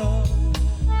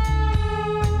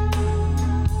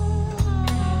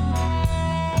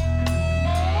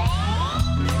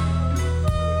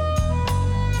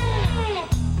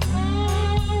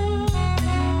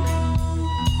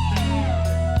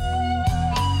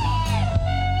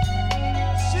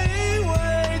 She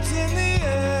waits in the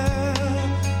air.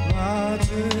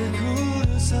 Mate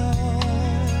Kudasai.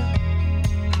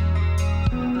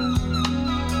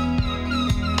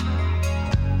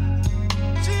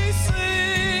 She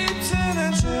sleeps in a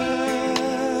chair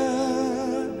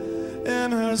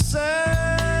in her sad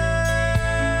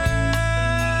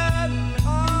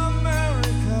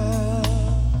America.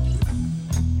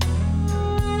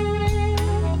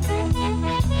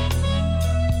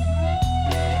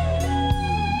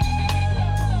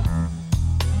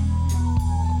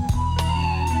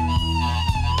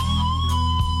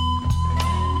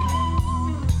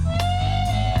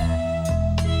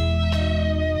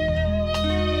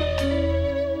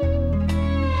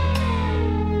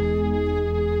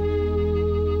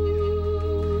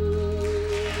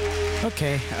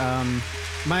 Okay.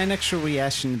 My initial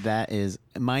reaction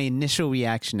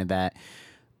to that,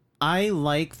 I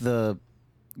like the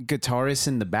guitarist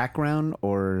in the background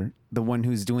or the one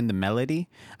who's doing the melody.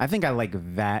 I think I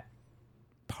like that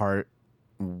part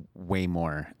way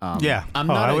more. Yeah. I'm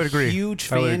Oh, not I a would agree.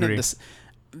 huge I would fan of agree. this.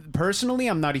 Personally,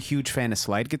 I'm not a huge fan of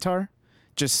slide guitar.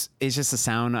 It's just a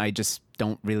sound I just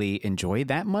don't really enjoy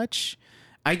that much.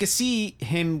 I could see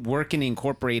him working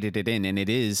incorporated it in, and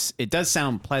it does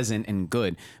sound pleasant and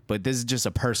good, but this is just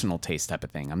a personal taste type of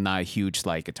thing. I'm not a huge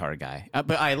slide guitar guy,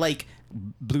 but I like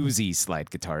bluesy slide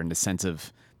guitar in the sense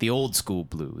of the old school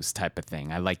blues type of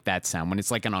thing. I like that sound when it's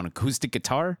like an acoustic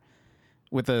guitar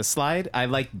with a slide. I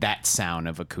like that sound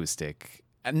of acoustic.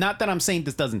 Not that I'm saying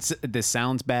this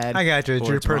sounds bad. I got you. It's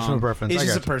or your personal wrong. preference. It's I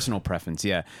just a got you. personal preference.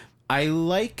 Yeah, I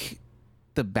like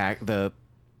the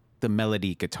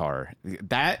melody guitar.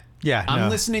 That I'm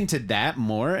listening to that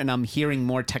more, and I'm hearing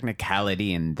more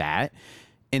technicality in that.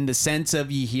 In the sense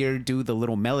of you hear do the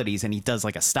little melodies, and he does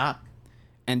like a stop,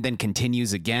 and then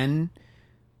continues again.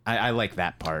 I like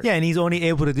that part. Yeah, and he's only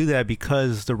able to do that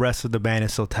because the rest of the band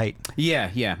is so tight.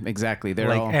 Yeah, exactly. They're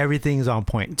Like all, everything's on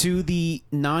point. to the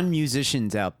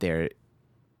non-musicians out there,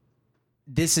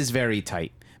 this is very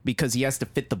tight because he has to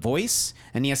fit the voice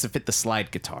and he has to fit the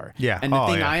slide guitar. Yeah. And the Oh,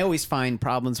 thing yeah. I always find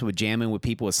problems with jamming with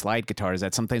people with slide guitars is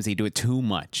that sometimes they do it too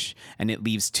much and it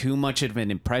leaves too much of an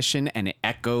impression and it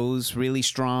echoes really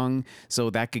strong.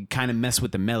 So that could kind of mess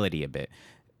with the melody a bit.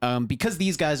 Because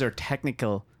these guys are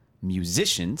technical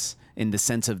musicians in the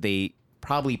sense of they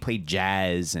probably play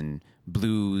jazz and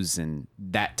blues and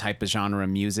that type of genre of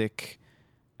music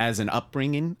as an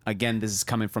upbringing. Again, this is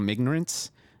coming from ignorance.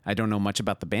 I don't know much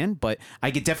about the band, but I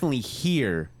could definitely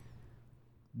hear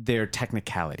their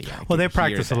technicality. Well, they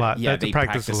practice a lot. Yeah, they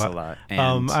practice a lot.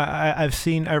 And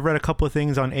I've read a couple of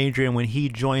things on Adrian when he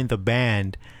joined the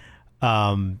band.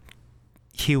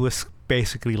 He was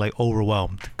basically like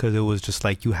overwhelmed because it was just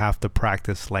like you have to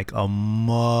practice like a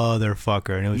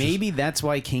motherfucker, and it was maybe that's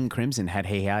why King Crimson had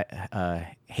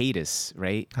hiatus,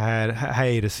 right? I had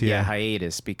hiatus. Yeah,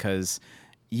 hiatus, because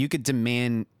you could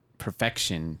demand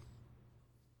perfection,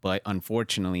 but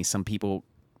unfortunately, some people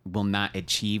will not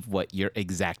achieve what your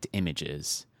exact image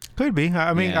is. Could be.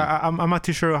 I mean, Yeah. I'm not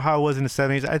too sure how it was in the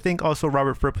 70s. I think also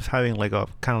Robert Fripp was having like a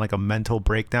kind of like a mental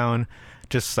breakdown,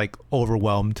 just like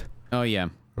overwhelmed. Oh yeah,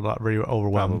 Very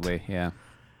overwhelmed. probably. Yeah.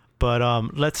 But I'm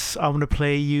gonna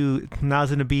play you.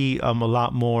 Now's gonna be a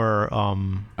lot more. All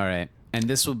right, and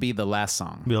this will be the last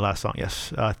song. Be the last song.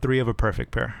 Yes, 3 of a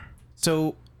Perfect Pair.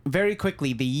 So very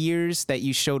quickly, the years that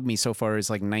you showed me so far is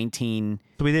like 1969.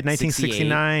 So we did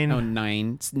 1969,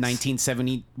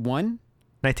 1971,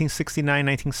 1969,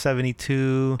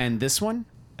 1972, and this one.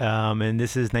 and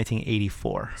this is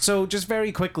 1984. So just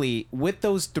very quickly, with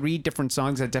those 3 different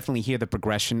songs, I definitely hear the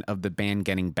progression of the band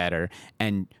getting better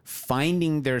and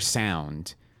finding their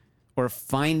sound or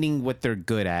finding what they're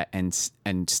good at and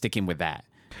sticking with that.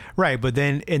 Right, but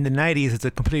then in the 90s, it's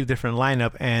a completely different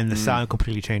lineup, and the sound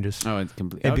completely changes. Oh, it's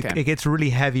completely It gets really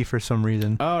heavy for some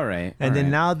reason. All right. And then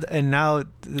now now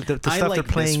the I stuff like they're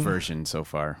playing. this version so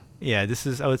far. Yeah, this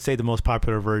is, I would say, the most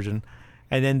popular version.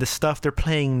 And then the stuff they're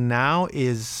playing now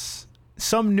is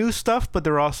some new stuff, but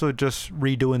they're also just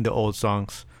redoing the old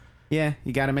songs. Yeah,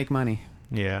 you got to make money.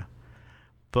 Yeah.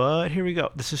 But here we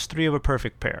go. This is 3 of a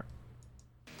Perfect Pair.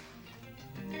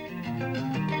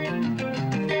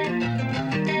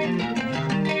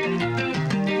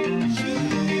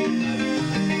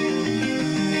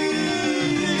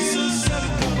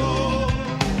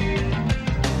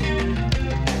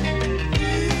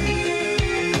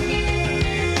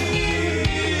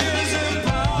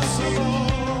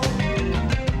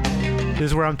 This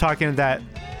is where I'm talking that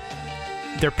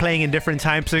they're playing in different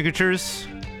time signatures.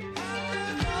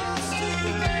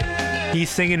 He's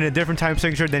singing in a different time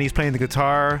signature, then he's playing the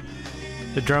guitar.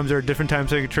 The drums are a different time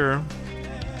signature.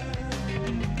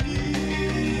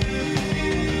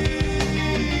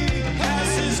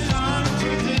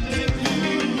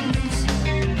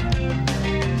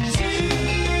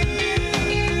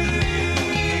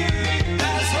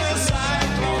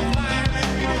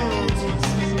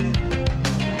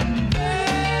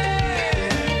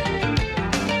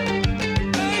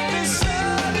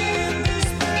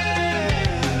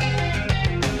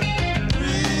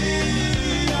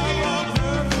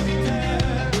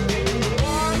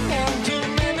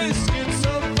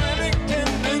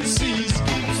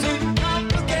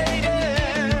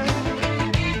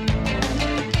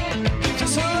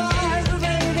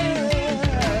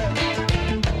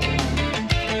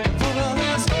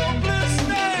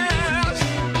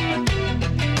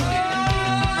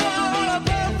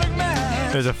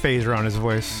 There's a phaser on his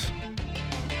voice.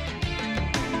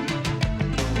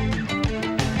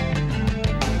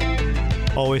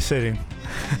 Always sitting.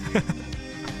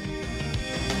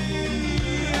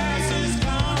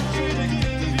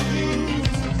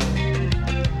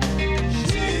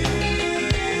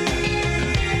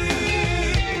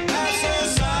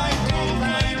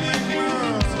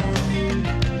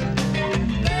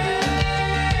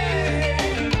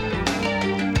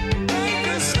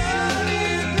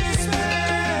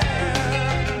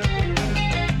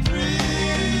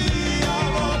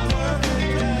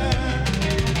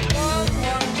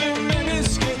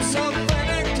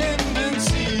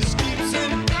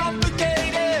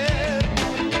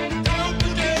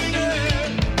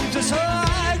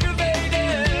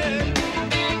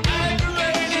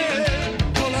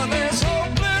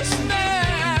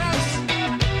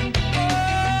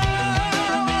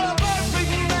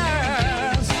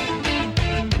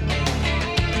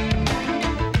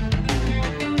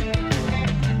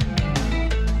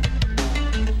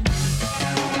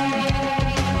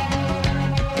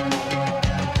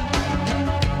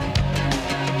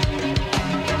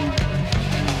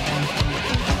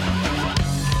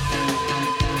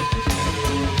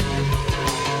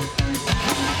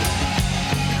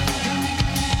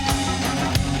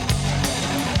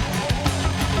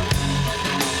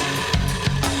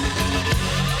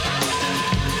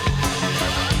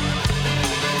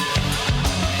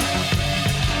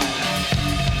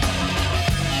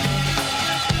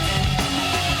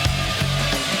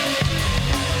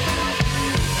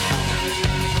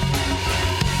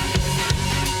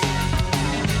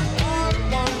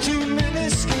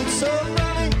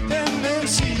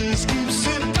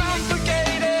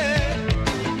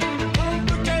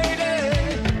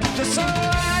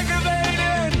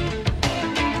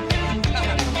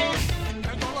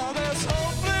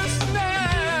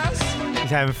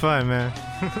 having fun, man.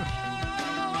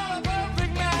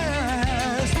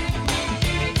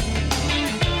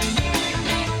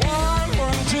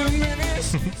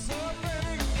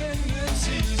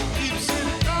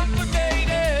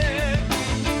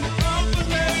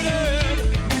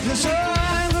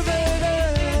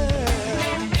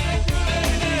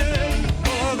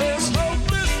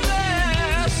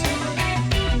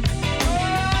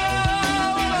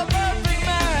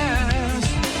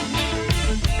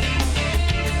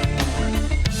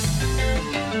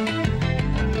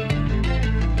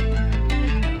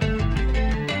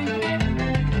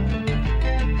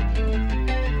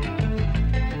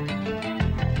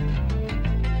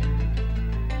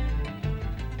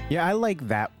 Yeah, I like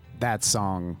that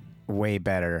song way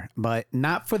better, but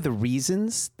not for the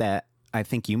reasons that I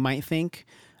think you might think.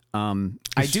 I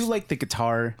do like the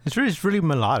guitar. It's really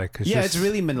melodic. It's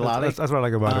really melodic. That's what I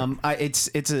like about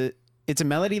it. It's a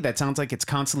melody that sounds like it's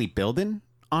constantly building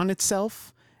on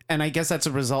itself, and I guess that's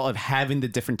a result of having the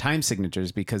different time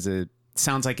signatures because it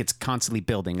sounds like it's constantly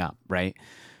building up, right?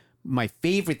 My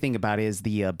favorite thing about it is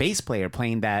the bass player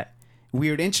playing that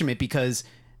weird instrument because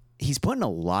he's putting a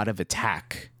lot of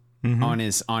attack on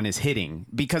his hitting,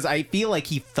 because I feel like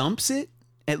he thumps it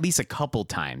at least a couple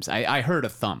times. I heard a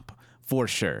thump for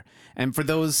sure. And for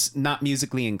those not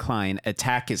musically inclined,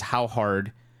 attack is how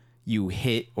hard you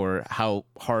hit or how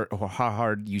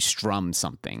hard you strum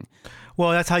something.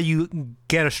 Well, that's how you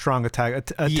get a strong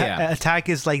attack. Attack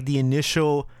is like the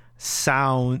initial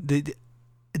sound,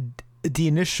 the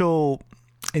initial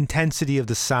intensity of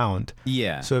the sound.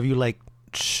 Yeah. So if you like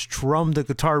strum the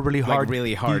guitar really hard,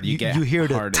 you get you hear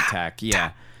the hard attack.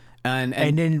 Yeah. And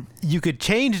then you could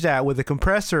change that with a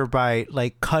compressor by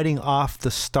like cutting off the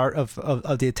start of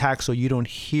the attack, so you don't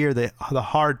hear the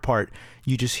hard part.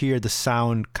 You just hear the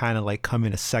sound kind of like come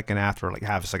in a second after, like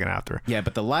half a second after. Yeah,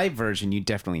 but the live version, you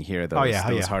definitely hear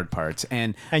those hard parts.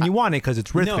 And you want it because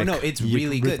it's rhythmic. No, it's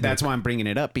really good. That's why I'm bringing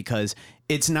it up, because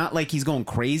it's not like he's going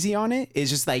crazy on it.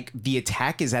 It's just like the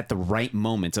attack is at the right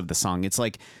moments of the song. It's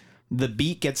like the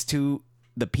beat gets to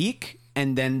the peak,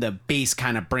 and then the bass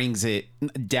kind of brings it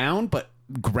down, but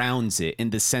grounds it in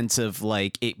the sense of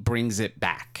like it brings it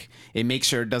back. It makes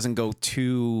sure it doesn't go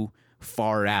too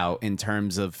far out in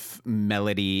terms of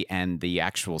melody and the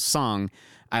actual song.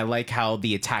 I like how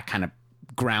the attack kind of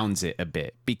grounds it a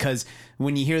bit, because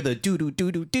when you hear the do do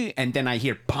do do do, and then I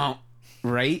hear pump,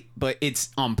 right? But it's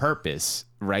on purpose,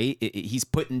 right? He's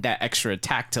putting that extra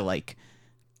attack to like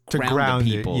ground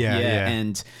the people. Yeah.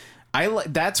 And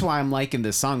that's why I'm liking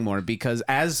this song more, because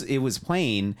as it was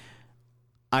playing,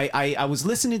 I was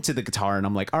listening to the guitar and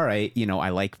I'm like, all right, I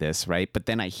like this, right? But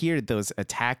then I hear those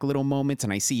attack little moments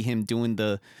and I see him doing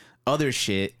the other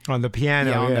shit on the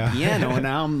piano. The piano, and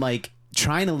now I'm like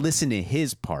trying to listen to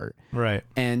his part. Right.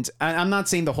 And I'm not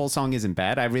saying the whole song isn't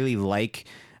bad. I really like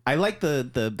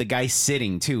the guy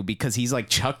sitting too, because he's like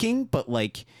chucking, but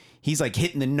like he's like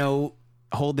hitting the note,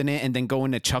 holding it, and then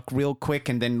going to chuck real quick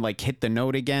and then like hit the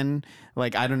note again.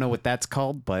 Like, I don't know what that's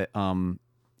called, but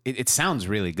it sounds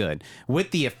really good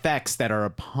with the effects that are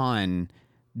upon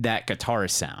that guitar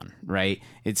sound, right?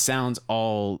 It sounds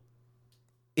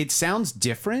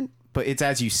different, but it's,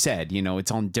 as you said,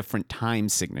 it's on different time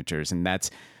signatures, and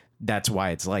that's why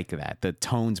it's like that. The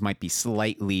tones might be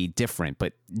slightly different,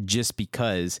 but just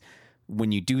because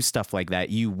when you do stuff like that,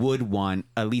 you would want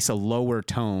at least a lower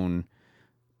tone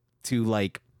to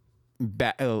like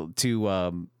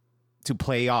to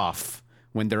play off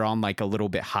when they're on like a little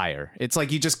bit higher. It's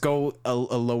like you just go a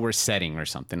lower setting or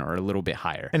something, or a little bit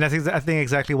higher. And I think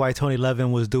exactly why Tony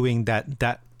Levin was doing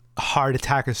that hard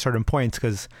attack at certain points,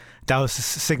 because that was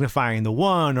signifying the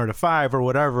 1 or the 5 or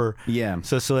whatever. Yeah.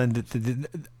 So then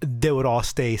they would all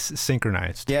stay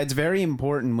synchronized. Yeah, it's very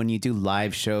important when you do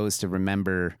live shows to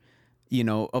remember,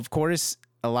 of course,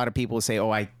 a lot of people say,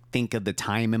 oh, I think of the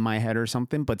time in my head or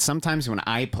something, but sometimes when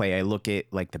I play, I look at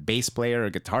like the bass player or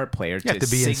guitar player to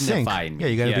be signify in sync. me. Yeah,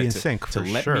 you got to be in sync to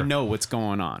let me know what's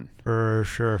going on. For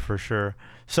sure.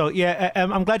 So yeah,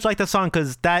 I'm glad you like that song,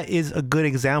 because that is a good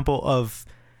example of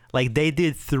like they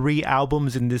did 3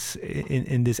 albums in this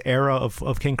era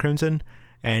of King Crimson,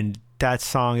 and that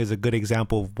song is a good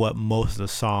example of what most of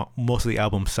the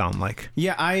albums sound like.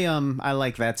 Yeah, I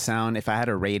like that sound. If I had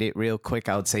to rate it real quick,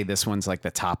 I would say this one's like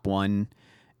the top one.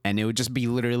 And it would just be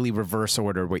literally reverse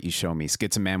order what you show me.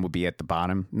 Schizoman would be at the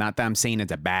bottom. Not that I'm saying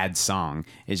it's a bad song.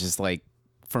 It's just like,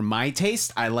 for my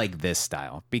taste, I like this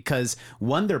style. Because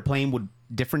one, they're playing with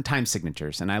different time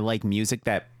signatures. And I like music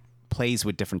that plays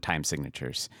with different time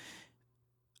signatures.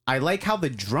 I like how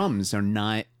the drums are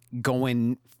not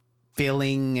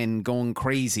filling and going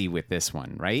crazy with this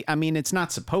one, right? I mean, it's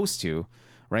not supposed to,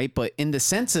 right? But in the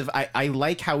sense of I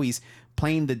like how he's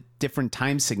playing the different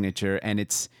time signature, and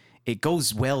it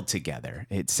goes well together.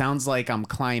 It sounds like I'm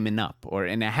climbing up,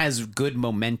 and it has good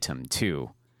momentum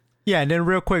too. Yeah, and then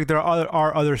real quick, there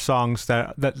are other songs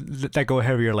that go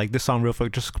heavier, like this song real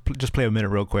quick. Just play a minute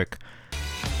real quick.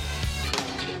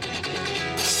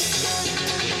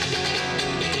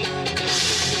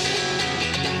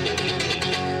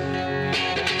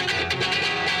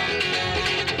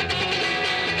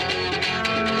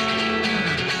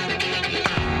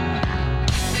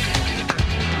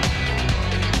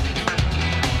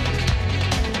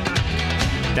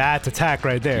 That's attack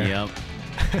right there. Yep.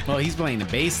 Well, he's playing the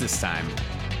bass this time.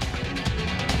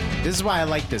 This is why I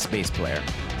like this bass player.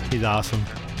 He's awesome.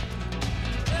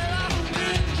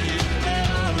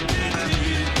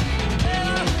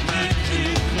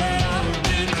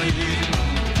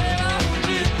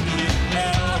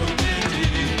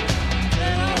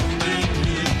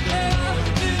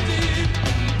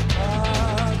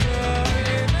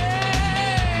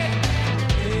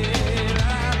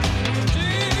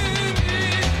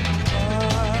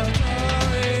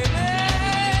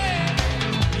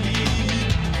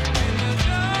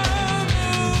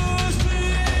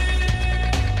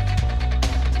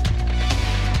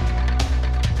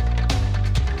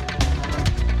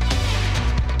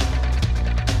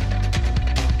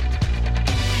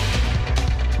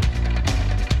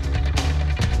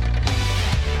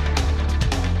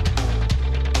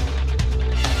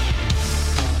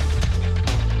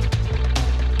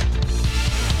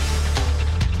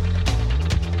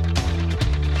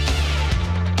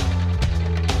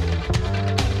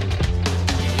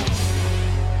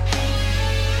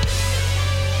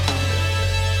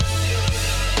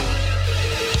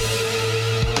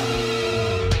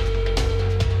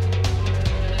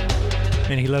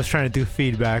 And he loves trying to do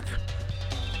feedback.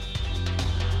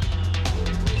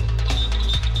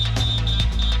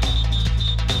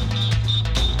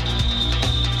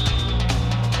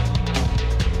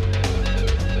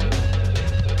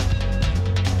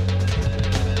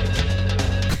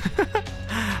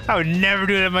 I would never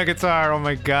do that on my guitar. Oh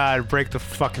my god, break the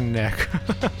fucking neck.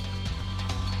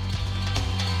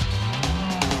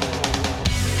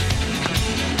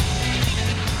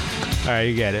 Alright,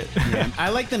 you get it. Yeah, I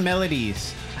like the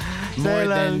melodies more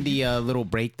than the little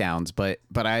breakdowns, but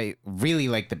I really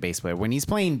like the bass player. When he's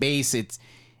playing bass, it's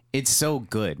so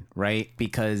good, right?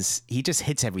 Because he just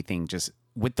hits everything just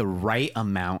with the right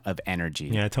amount of energy.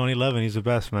 Yeah, Tony Levin, he's the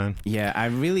best, man. Yeah, I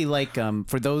really like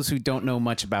for those who don't know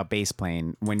much about bass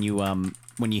playing, when you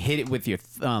hit it with your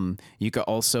thumb, you could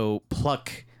also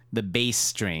pluck the bass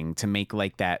string to make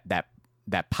like that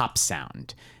pop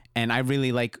sound. And I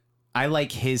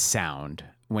like his sound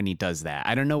when he does that.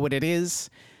 I don't know what it is.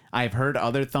 I've heard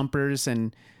other thumpers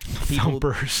and people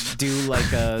do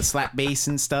like a slap bass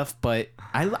and stuff, but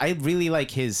I really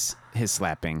like his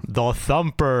slapping. The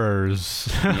Thumpers.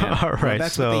 Yeah. All right, well,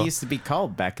 that's what they used to be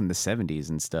called back in the 70s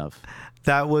and stuff.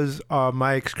 That was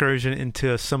my excursion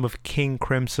into some of King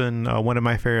Crimson, one of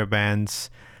my favorite bands,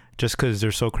 just because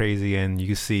they're so crazy, and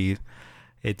you see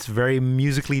it's very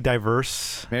musically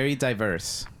diverse. Very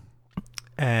diverse.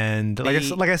 And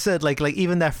like I said, like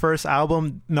even that first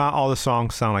album, not all the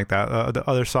songs sound like that. The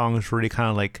other songs really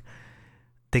kind of like,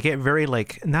 they get very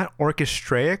like, not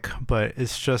orchestraic, but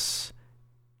it's just,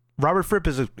 Robert Fripp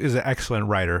is an excellent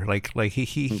writer. Like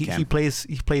he plays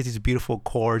these beautiful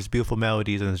chords, beautiful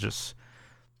melodies, and it's just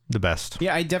the best.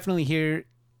 Yeah, I definitely hear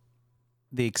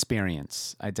the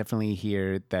experience. I definitely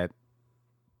hear that.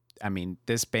 I mean,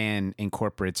 this band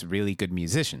incorporates really good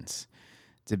musicians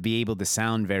to be able to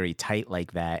sound very tight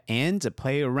like that and to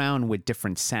play around with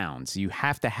different sounds. You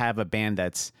have to have a band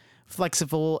that's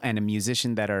flexible and a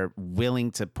musician that are willing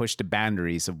to push the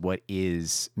boundaries of what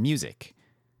is music.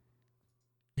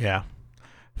 Yeah.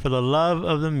 For the love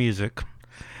of the music.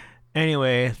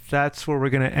 Anyway, that's what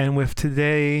we're going to end with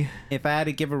today. If I had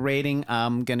to give a rating,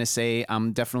 I'm going to say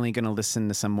I'm definitely going to listen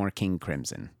to some more King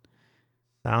Crimson.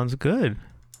 Sounds good.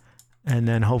 And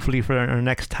then hopefully for our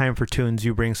next time for tunes,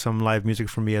 you bring some live music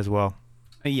for me as well.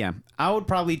 Yeah, I would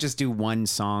probably just do one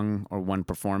song or one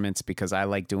performance because I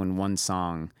like doing one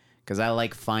song because I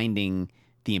like finding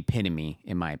the epitome,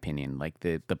 in my opinion, like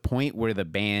the point where the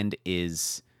band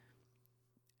is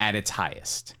at its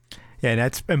highest. Yeah,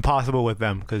 that's impossible with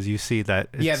them because you see that.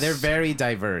 Yeah, they're very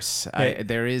diverse.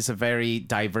 There is a very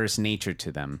diverse nature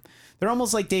to them. They're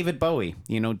almost like David Bowie.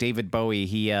 You know, David Bowie,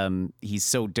 he's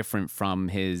so different from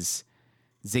his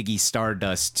Ziggy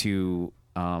Stardust to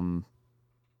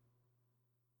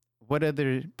what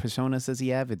other personas does he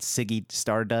have? It's Ziggy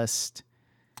Stardust.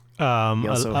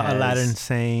 Aladdin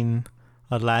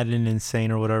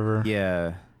Insane or whatever.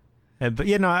 Yeah. But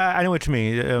yeah, no, I know what you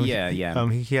mean. Yeah.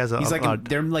 He has a. He's like a-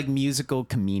 they're like musical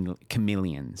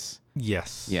chameleons.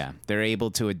 yes. Yeah, they're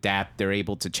able to adapt. They're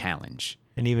able to challenge.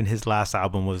 And even his last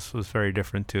album was very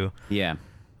different too. Yeah.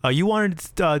 You wanted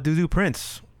to do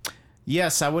Prince.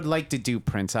 Yes, I would like to do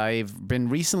Prince. I've been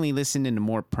recently listening to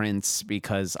more Prince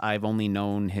because I've only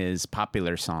known his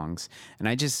popular songs, and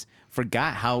I just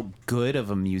forgot how good of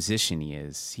a musician he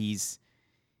is.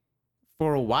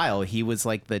 For a while, he was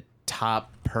like the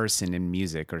top person in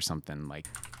music or something, like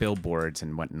billboards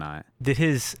and whatnot. Did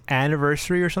his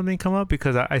anniversary or something come up?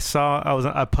 Because I was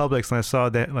at Publix and I saw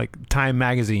that like Time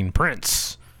Magazine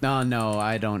Prince. No,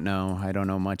 I don't know. I don't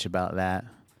know much about that.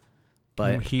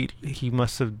 But he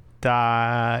must have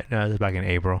died. No, it was back in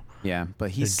April. yeah, but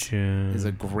he's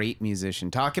a great musician.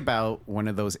 Talk about one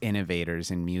of those innovators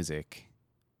in music.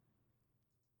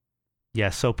 Yeah,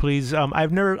 so please,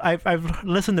 I've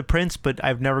listened to Prince, but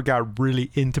I've never got really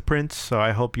into Prince. So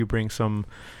I hope you bring some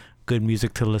good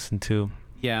music to listen to.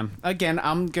 Yeah, again,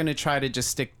 I'm gonna try to just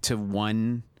stick to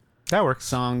one That works.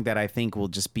 song that I think will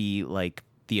just be like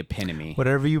the epitome.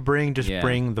 Whatever you bring, just Yeah.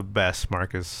 bring the best,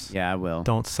 Marcus. Yeah, I will.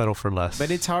 Don't settle for less.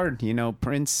 But it's hard,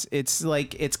 Prince. It's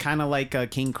kind of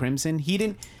like King Crimson.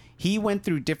 He went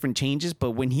through different changes,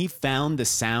 but when he found the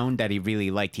sound that he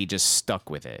really liked, he just stuck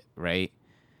with it, right?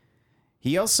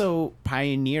 He also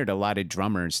pioneered a lot of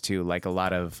drummers too, like a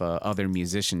lot of other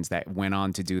musicians that went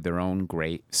on to do their own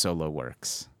great solo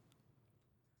works.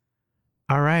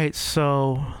 All right,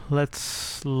 so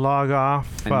let's log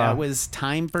off. And that was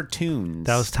Time for Tunes.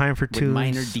 That was Time for with Tunes,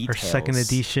 Minor our Details. second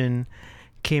edition.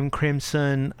 Kim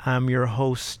Crimson, I'm your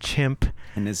host, Chimp.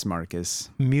 And this is Marcus.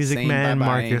 Music Saying Man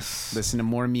bye-bye. Marcus. Listen to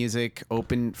more music.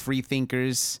 Open free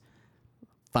thinkers.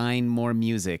 Find more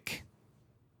music.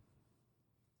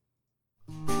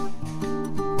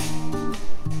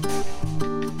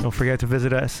 Don't forget to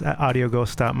visit us at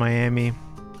audioghost.miami.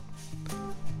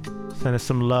 Send us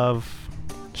some love.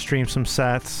 Stream some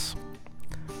sats.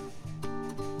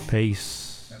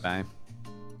 Peace. Bye.